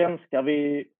vi svenskar,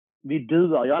 vi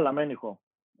duar ju alla människor.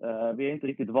 Vi är inte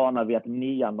riktigt vana vid att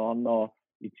nia någon, och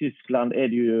i Tyskland är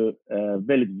det ju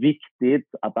väldigt viktigt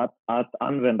att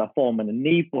använda formen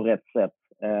ni på rätt sätt.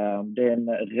 Det är en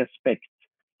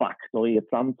respektfaktor i ett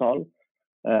samtal.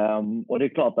 Och det är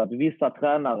klart att vissa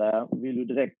tränare vill ju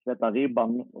direkt sätta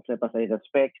ribban och sätta sig i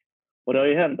respekt. Och det har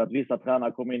ju hänt att vissa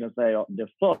tränare kommer in och säger, det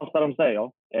första de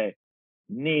säger är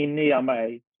ni niar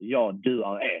mig, jag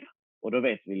duar er. Och då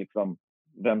vet vi liksom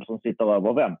vem som sitter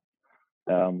över vem.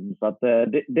 Så att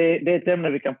det är ett ämne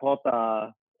vi kan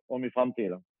prata om i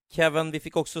framtiden. Kevin, vi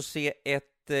fick också se ett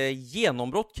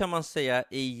genombrott, kan man säga,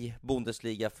 i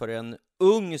Bundesliga för en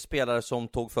ung spelare som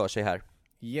tog för sig här.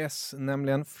 Yes,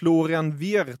 nämligen Florian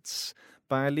Wirtz,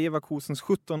 Bayer Leverkusens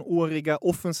 17-åriga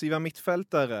offensiva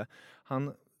mittfältare.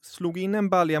 Han slog in en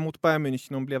balja mot Bayern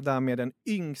München och blev därmed den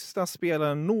yngsta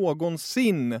spelaren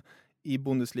någonsin i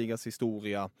Bundesligas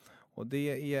historia. Och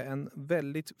det är en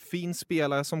väldigt fin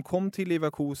spelare som kom till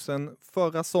Leverkusen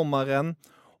förra sommaren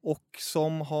och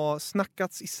som har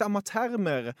snackats i samma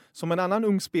termer som en annan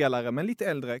ung spelare, men lite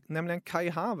äldre, nämligen Kai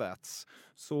Havertz.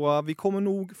 Så vi kommer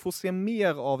nog få se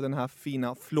mer av den här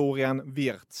fina Florian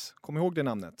Wirtz. Kom ihåg det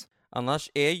namnet. Annars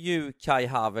är ju Kai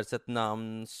Havertz ett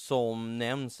namn som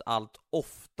nämns allt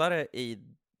oftare i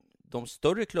de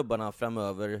större klubbarna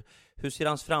framöver. Hur ser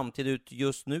hans framtid ut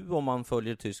just nu om man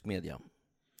följer tysk media?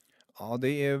 Ja,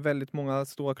 det är väldigt många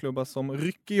stora klubbar som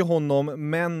rycker i honom,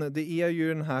 men det är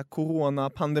ju den här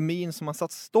coronapandemin som har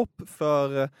satt stopp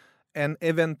för en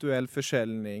eventuell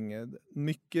försäljning.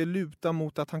 Mycket lutar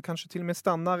mot att han kanske till och med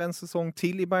stannar en säsong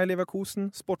till i Bayer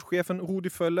Leverkusen. Sportchefen Rudi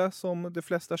Völler, som de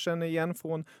flesta känner igen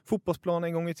från fotbollsplanen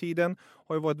en gång i tiden,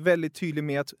 har ju varit väldigt tydlig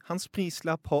med att hans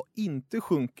prislapp har inte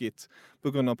sjunkit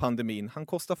på grund av pandemin. Han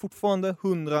kostar fortfarande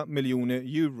 100 miljoner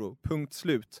euro, punkt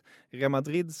slut. Real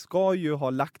Madrid ska ju ha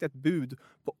lagt ett bud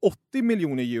på 80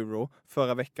 miljoner euro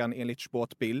förra veckan enligt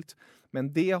Sportbild.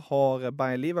 Men det har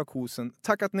Bayer Leverkusen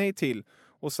tackat nej till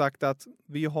och sagt att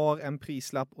vi har en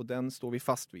prislapp och den står vi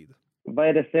fast vid. Vad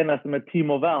är det senaste med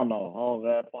Timo Werner?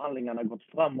 Har förhandlingarna gått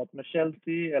framåt med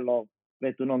Chelsea eller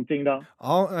vet du någonting där?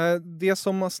 Ja, det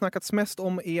som har snackats mest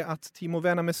om är att Timo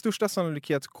Werner med största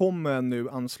sannolikhet kommer nu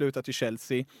ansluta till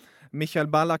Chelsea. Michael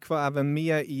Ballack var även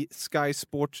med i Sky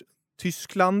Sport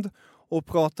Tyskland och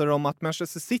pratade om att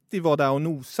Manchester City var där och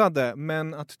nosade,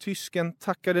 men att tysken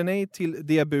tackade nej till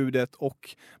det budet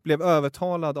och blev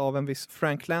övertalad av en viss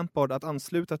Frank Lampard att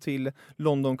ansluta till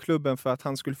Londonklubben för att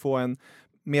han skulle få en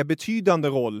mer betydande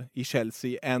roll i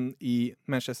Chelsea än i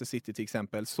Manchester City till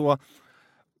exempel. Så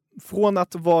från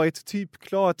att varit typ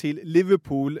klar till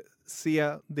Liverpool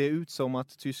ser det ut som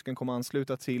att tysken kommer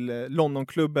ansluta till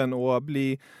Londonklubben och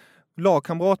bli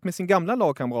lagkamrat med sin gamla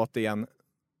lagkamrat igen.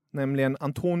 Nämligen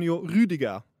Antonio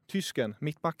Rüdiger, tysken,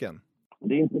 mittbacken.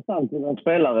 Det är intressant hur en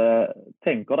spelare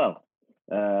tänker där.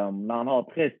 När han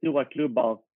har 3 stora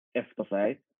klubbar efter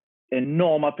sig.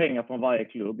 Enorma pengar från varje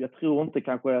klubb. Jag tror inte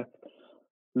kanske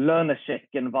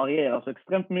lönechecken varierar så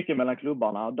extremt mycket mellan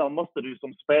klubbarna. Där måste du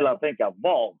som spelare tänka,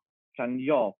 var kan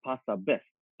jag passa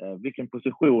bäst? Vilken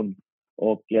position?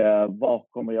 Och var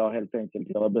kommer jag helt enkelt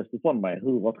göra bäst ifrån mig?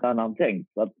 Hur har tränaren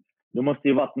tänkt? Så att det måste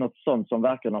ju varit något sånt som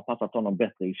verkligen har passat honom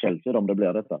bättre i Chelsea om det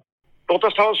blir detta. Låt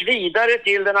oss ta oss vidare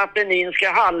till den Apenninska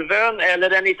halvön eller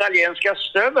den italienska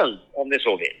stöveln, om ni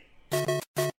så vill.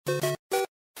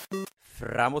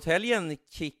 Framåt helgen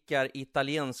kickar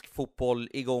italiensk fotboll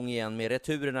igång igen med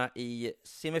returerna i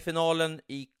semifinalen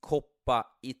i Coppa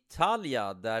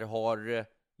Italia. Där har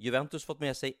Juventus fått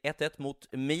med sig 1-1 mot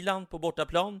Milan på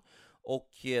bortaplan och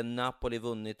Napoli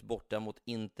vunnit borta mot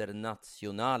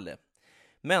Internazionale.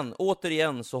 Men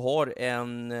återigen så har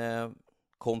en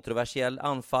kontroversiell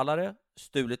anfallare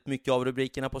stulit mycket av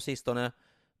rubrikerna på sistone.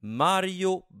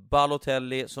 Mario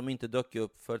Balotelli, som inte dök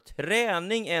upp för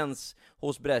träning ens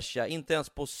hos Brescia. Inte ens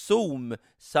på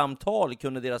Zoom-samtal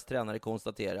kunde deras tränare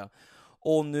konstatera.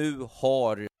 Och nu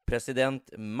har president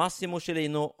Massimo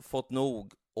Cellino fått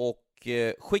nog och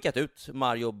skickat ut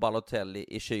Mario Balotelli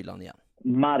i kylan igen.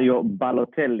 Mario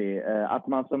Balotelli. Att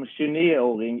man som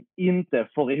 29-åring inte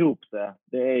får ihop det,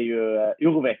 det är ju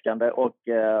oroväckande och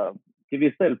till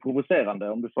viss del provocerande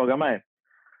om du frågar mig.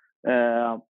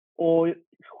 Och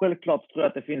självklart tror jag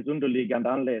att det finns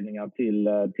underliggande anledningar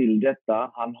till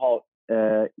detta. Han har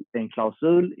en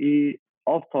klausul i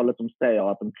avtalet som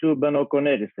säger att om klubben åker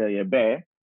ner i Serie B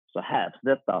så hävs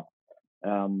detta.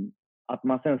 Att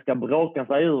man sen ska bråka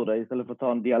sig ur det istället för att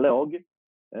ta en dialog,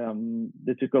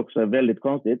 det tycker jag också är väldigt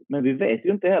konstigt. Men vi vet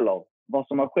ju inte heller vad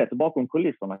som har skett bakom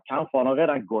kulisserna. Kanske har han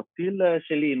redan gått till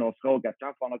Chiellini och frågat.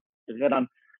 Kanske har han redan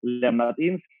lämnat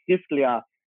in skriftliga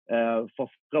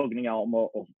förfrågningar om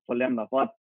att få lämna. För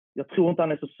att jag tror inte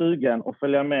han är så sugen att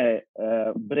följa med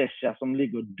Brescia som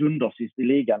ligger dundersist i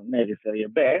ligan ner i Serie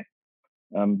B.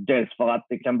 Dels för att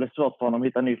det kan bli svårt för honom att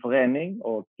hitta en ny förening.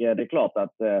 Och det är klart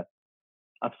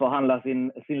att förhandla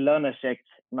sin lönecheck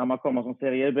när man kommer som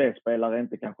Serie B-spelare är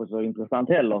inte kanske så intressant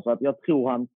heller. Så att jag tror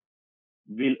han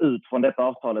vill ut från detta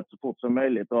avtalet så fort som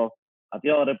möjligt. Och att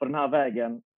göra det på den här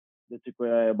vägen, det tycker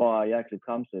jag är bara jäkligt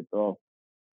tramsigt. Och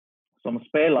som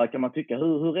spelare kan man tycka,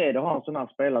 hur är det att ha en sån här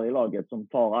spelare i laget som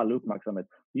tar all uppmärksamhet?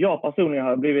 Jag personligen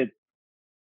har blivit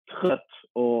trött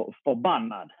och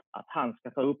förbannad att han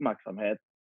ska ta uppmärksamhet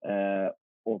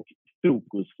och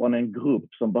fokus från en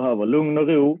grupp som behöver lugn och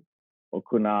ro och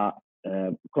kunna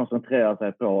koncentrera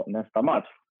sig på nästa match.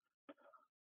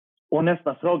 Och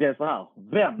nästa fråga är så här.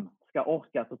 Vem ska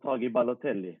orka ta tag i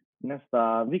Balotelli?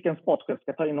 Vilken sportchef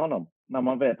ska ta in honom när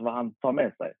man vet vad han tar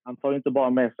med sig? Han tar inte bara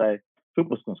med sig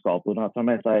fotbollskunskap utan han tar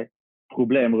med sig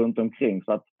problem runt omkring.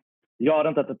 Så att jag hade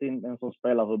inte tagit in en sån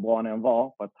spelare hur bra han än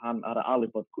var, för att han hade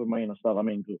aldrig fått komma in och störa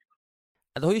min grupp.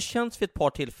 Det har ju känts vid ett par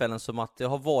tillfällen som att det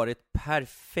har varit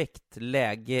perfekt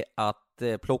läge att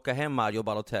plocka hem Mario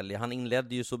Balotelli. Han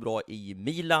inledde ju så bra i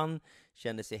Milan,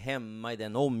 kände sig hemma i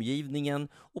den omgivningen,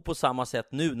 och på samma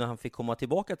sätt nu när han fick komma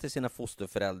tillbaka till sina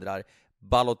fosterföräldrar,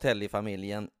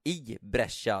 Balotelli-familjen i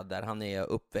Brescia där han är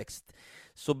uppväxt,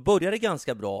 så började det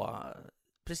ganska bra,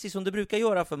 precis som det brukar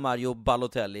göra för Mario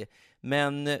Balotelli.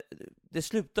 Men det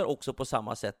slutar också på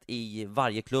samma sätt i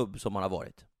varje klubb som han har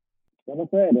varit. Ja,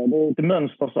 så är det. Det är ett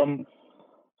mönster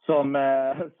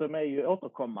som är ju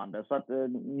återkommande. Så att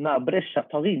när Brescia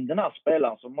tar in den här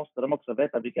spelaren så måste de också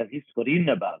veta vilka risker det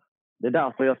innebär. Det är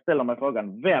därför jag ställer mig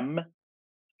frågan, vem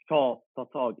ska ta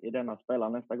tag i denna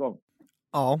spelaren nästa gång?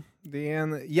 Ja, det är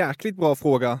en jäkligt bra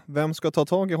fråga. Vem ska ta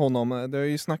tag i honom? Det har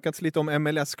ju snackats lite om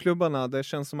MLS-klubbarna. Det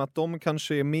känns som att de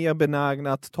kanske är mer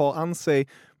benägna att ta an sig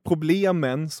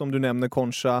problemen, som du nämner,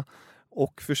 Concha,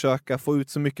 och försöka få ut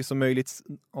så mycket som möjligt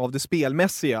av det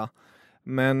spelmässiga.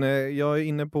 Men jag är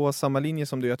inne på samma linje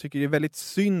som du. Jag tycker det är väldigt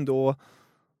synd och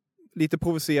lite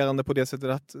provocerande på det sättet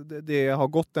att det har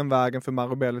gått den vägen för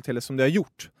Mario Balotelli som det har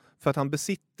gjort. För att han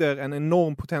besitter en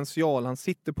enorm potential. Han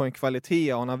sitter på en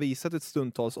kvalitet och han har visat ett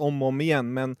stundtals om och om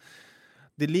igen. Men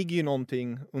det ligger ju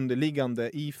någonting underliggande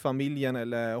i familjen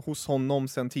eller hos honom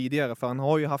sedan tidigare. För han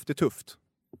har ju haft det tufft.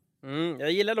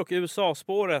 Jag gillar dock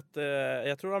USA-spåret.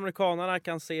 Jag tror amerikanerna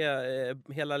kan se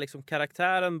hela liksom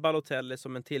karaktären Balotelli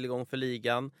som en tillgång för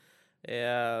ligan.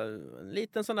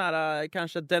 Liten sån här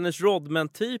kanske Dennis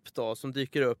Rodman-typ då som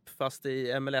dyker upp fast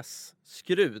i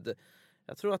MLS-skrud.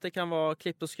 Jag tror att det kan vara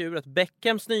klippt och skuret.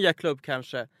 Beckhams nya klubb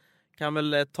kanske kan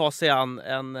väl ta sig an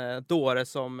en dåre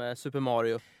som Super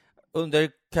Mario. Under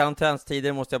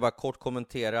karantänstider måste jag bara kort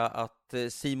kommentera att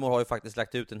C More har ju faktiskt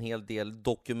lagt ut en hel del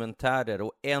dokumentärer,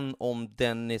 och en om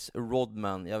Dennis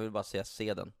Rodman. Jag vill bara säga,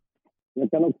 se den.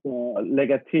 Jag kan också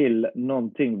lägga till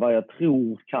någonting vad jag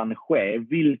tror kan ske.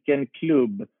 Vilken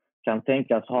klubb kan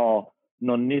tänkas ha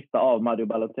någon nytta av Mario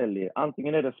Balotelli?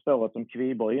 Antingen är det spåret som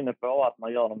Kviborg är inne på, att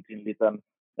man gör dem till en liten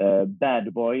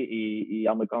bad boy i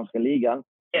amerikanska ligan,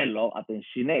 eller att en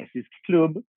kinesisk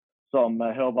klubb som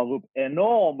håvar upp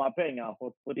enorma pengar för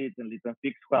att få dit en liten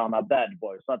fixstjärna bad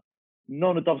boy. Så att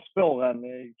någon av spåren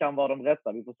kan vara de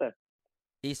rätta, vi får se.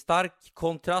 I stark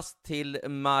kontrast till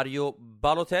Mario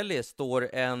Balotelli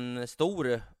står en stor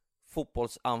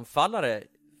fotbollsanfallare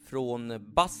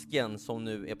från Basken som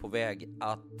nu är på väg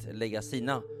att lägga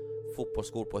sina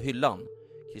fotbollsskor på hyllan.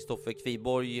 Kristoffer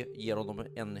Kviborg ger honom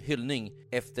en hyllning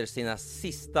efter sina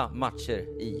sista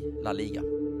matcher i La Liga.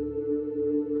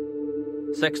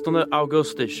 16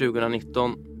 augusti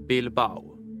 2019,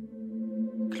 Bilbao.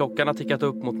 Klockan har tickat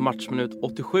upp mot matchminut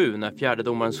 87 när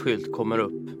fjärdedomarens skylt kommer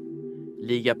upp.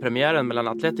 Ligapremiären mellan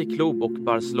Athletic Club och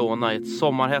Barcelona i ett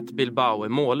sommarhett Bilbao är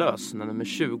mållös när nummer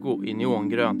 20 i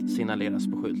neongrönt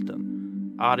signaleras på skylten.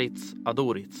 Aritz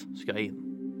Aduriz ska in.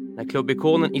 När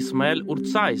klubbikonen Ismael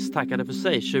Urzais tackade för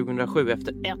sig 2007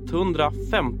 efter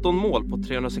 115 mål på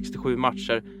 367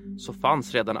 matcher så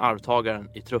fanns redan arvtagaren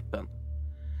i truppen.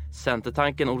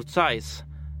 Centertanken Ortzais,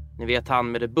 ni vet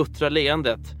han med det buttra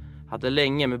leendet, hade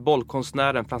länge med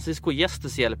bollkonstnären Francisco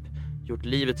Gestes hjälp gjort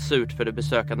livet surt för de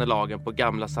besökande lagen på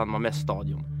gamla San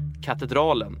Mamés-stadion,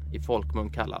 katedralen i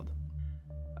folkmun kallad.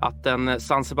 Att den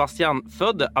San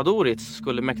Sebastian-födde Aduriz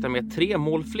skulle mäkta med 3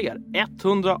 mål fler,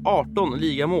 118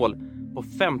 ligamål på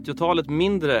 50-talet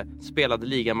mindre spelade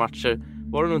ligamatcher,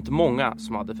 var det nog inte många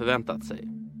som hade förväntat sig.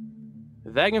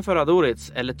 Vägen för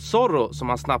Aduriz, eller Zorro som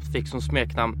han snabbt fick som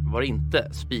smeknamn, var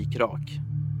inte spikrak.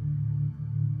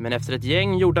 Men efter ett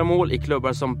gäng gjorda mål i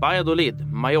klubbar som Valladolid,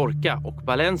 Mallorca och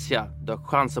Valencia dök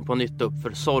chansen på nytt upp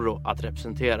för Zorro att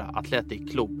representera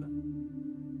Athletic Club.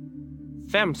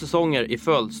 5 säsonger i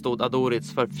följd stod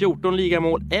Aduriz för 14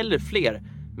 ligamål eller fler,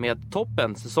 med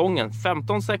toppen säsongen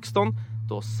 15-16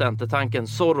 då centertanken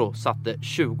Zorro satte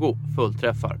 20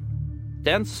 fullträffar.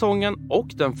 Den säsongen och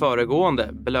den föregående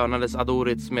belönades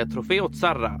Aduriz med Trofeo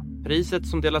Zarra, priset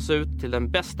som delas ut till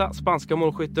den bästa spanska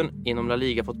målskytten inom La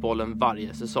Liga-fotbollen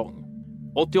varje säsong.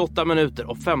 88 minuter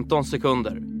och 15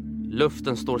 sekunder.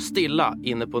 Luften står stilla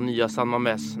inne på nya San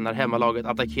Mamés när hemmalaget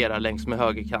attackerar längs med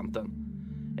högerkanten.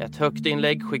 Ett högt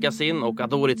inlägg skickas in och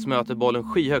Aduriz möter bollen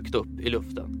skyhögt upp i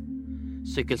luften.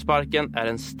 Cykelsparken är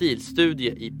en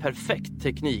stilstudie i perfekt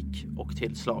teknik och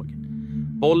tillslag.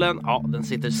 Bollen, den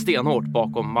sitter stenhårt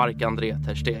bakom Marc-André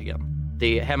ter Stegen.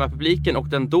 Det hemmapubliken och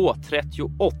den då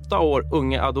 38 år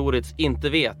unge Aduriz inte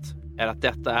vet är att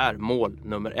detta är mål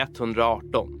nummer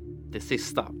 118, det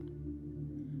sista.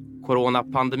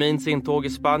 Coronapandemins intåg i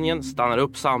Spanien stannar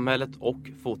upp samhället och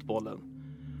fotbollen.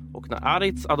 Och när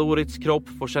Aritz Aduriz kropp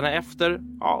får känna efter,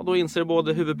 då inser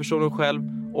både huvudpersonen själv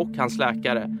och hans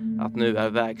läkare att nu är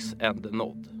vägs ände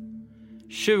nådd.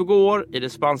 20 år i det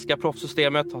spanska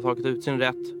proffssystemet har tagit ut sin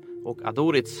rätt och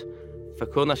Aduriz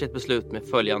förkunnar sitt beslut med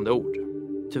följande ord.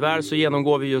 Tyvärr så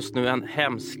genomgår vi just nu en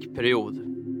hemsk period.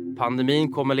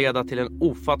 Pandemin kommer leda till en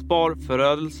ofattbar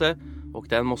förödelse och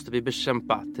den måste vi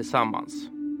bekämpa tillsammans.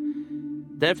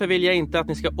 Därför vill jag inte att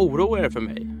ni ska oroa er för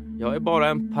mig. Jag är bara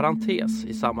en parentes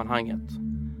i sammanhanget.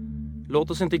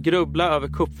 Låt oss inte grubbla över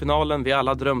cupfinalen vi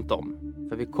alla drömt om,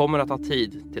 för vi kommer att ha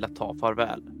tid till att ta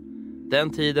farväl. Den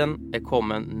tiden är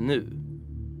kommen nu.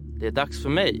 Det är dags för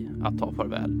mig att ta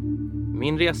farväl.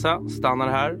 Min resa stannar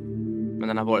här, men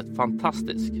den har varit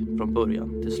fantastisk från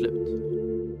början till slut.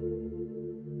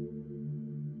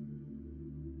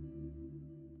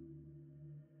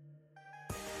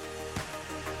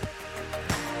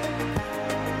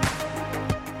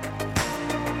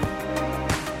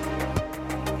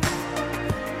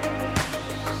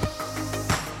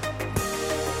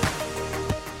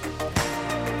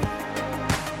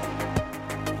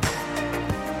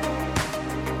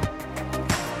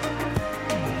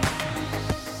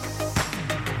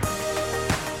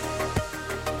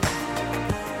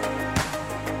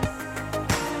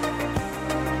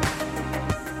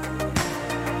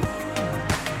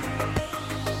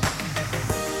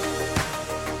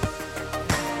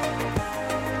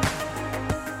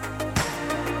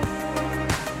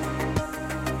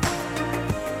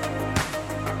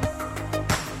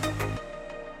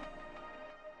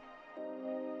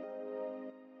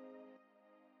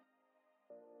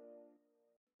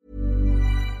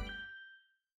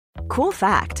 Cool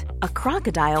fact, a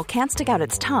crocodile can't stick out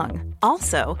its tongue.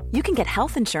 Also, you can get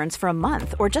health insurance for a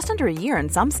month or just under a year in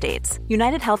some states.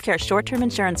 United Healthcare short-term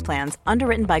insurance plans,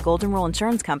 underwritten by Golden Rule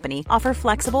Insurance Company, offer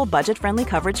flexible, budget-friendly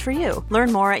coverage for you.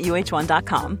 Learn more at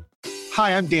uh1.com.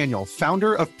 Hi, I'm Daniel,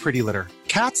 founder of Pretty Litter.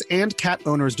 Cats and cat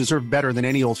owners deserve better than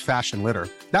any old-fashioned litter.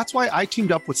 That's why I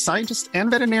teamed up with scientists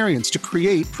and veterinarians to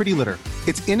create Pretty Litter.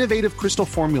 Its innovative crystal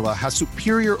formula has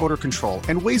superior odor control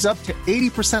and weighs up to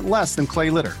 80% less than clay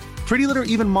litter. Pretty Litter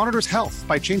even monitors health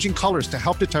by changing colors to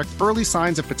help detect early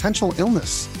signs of potential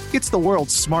illness. It's the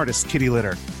world's smartest kitty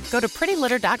litter. Go to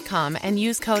prettylitter.com and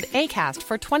use code ACAST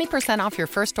for 20% off your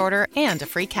first order and a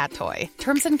free cat toy.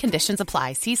 Terms and conditions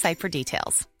apply. See site for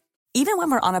details. Even when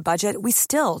we're on a budget, we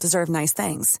still deserve nice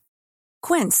things.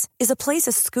 Quince is a place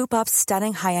to scoop up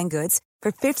stunning high-end goods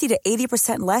for 50 to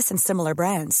 80% less than similar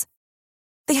brands.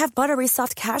 They have buttery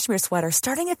soft cashmere sweaters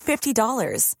starting at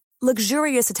 $50,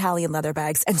 luxurious Italian leather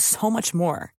bags, and so much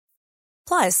more.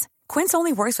 Plus, Quince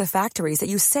only works with factories that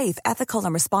use safe, ethical,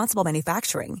 and responsible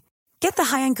manufacturing. Get the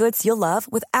high-end goods you'll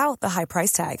love without the high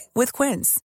price tag with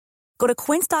Quince. Go to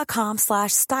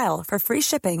quince.com/style for free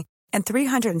shipping and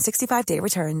 365-day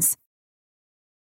returns.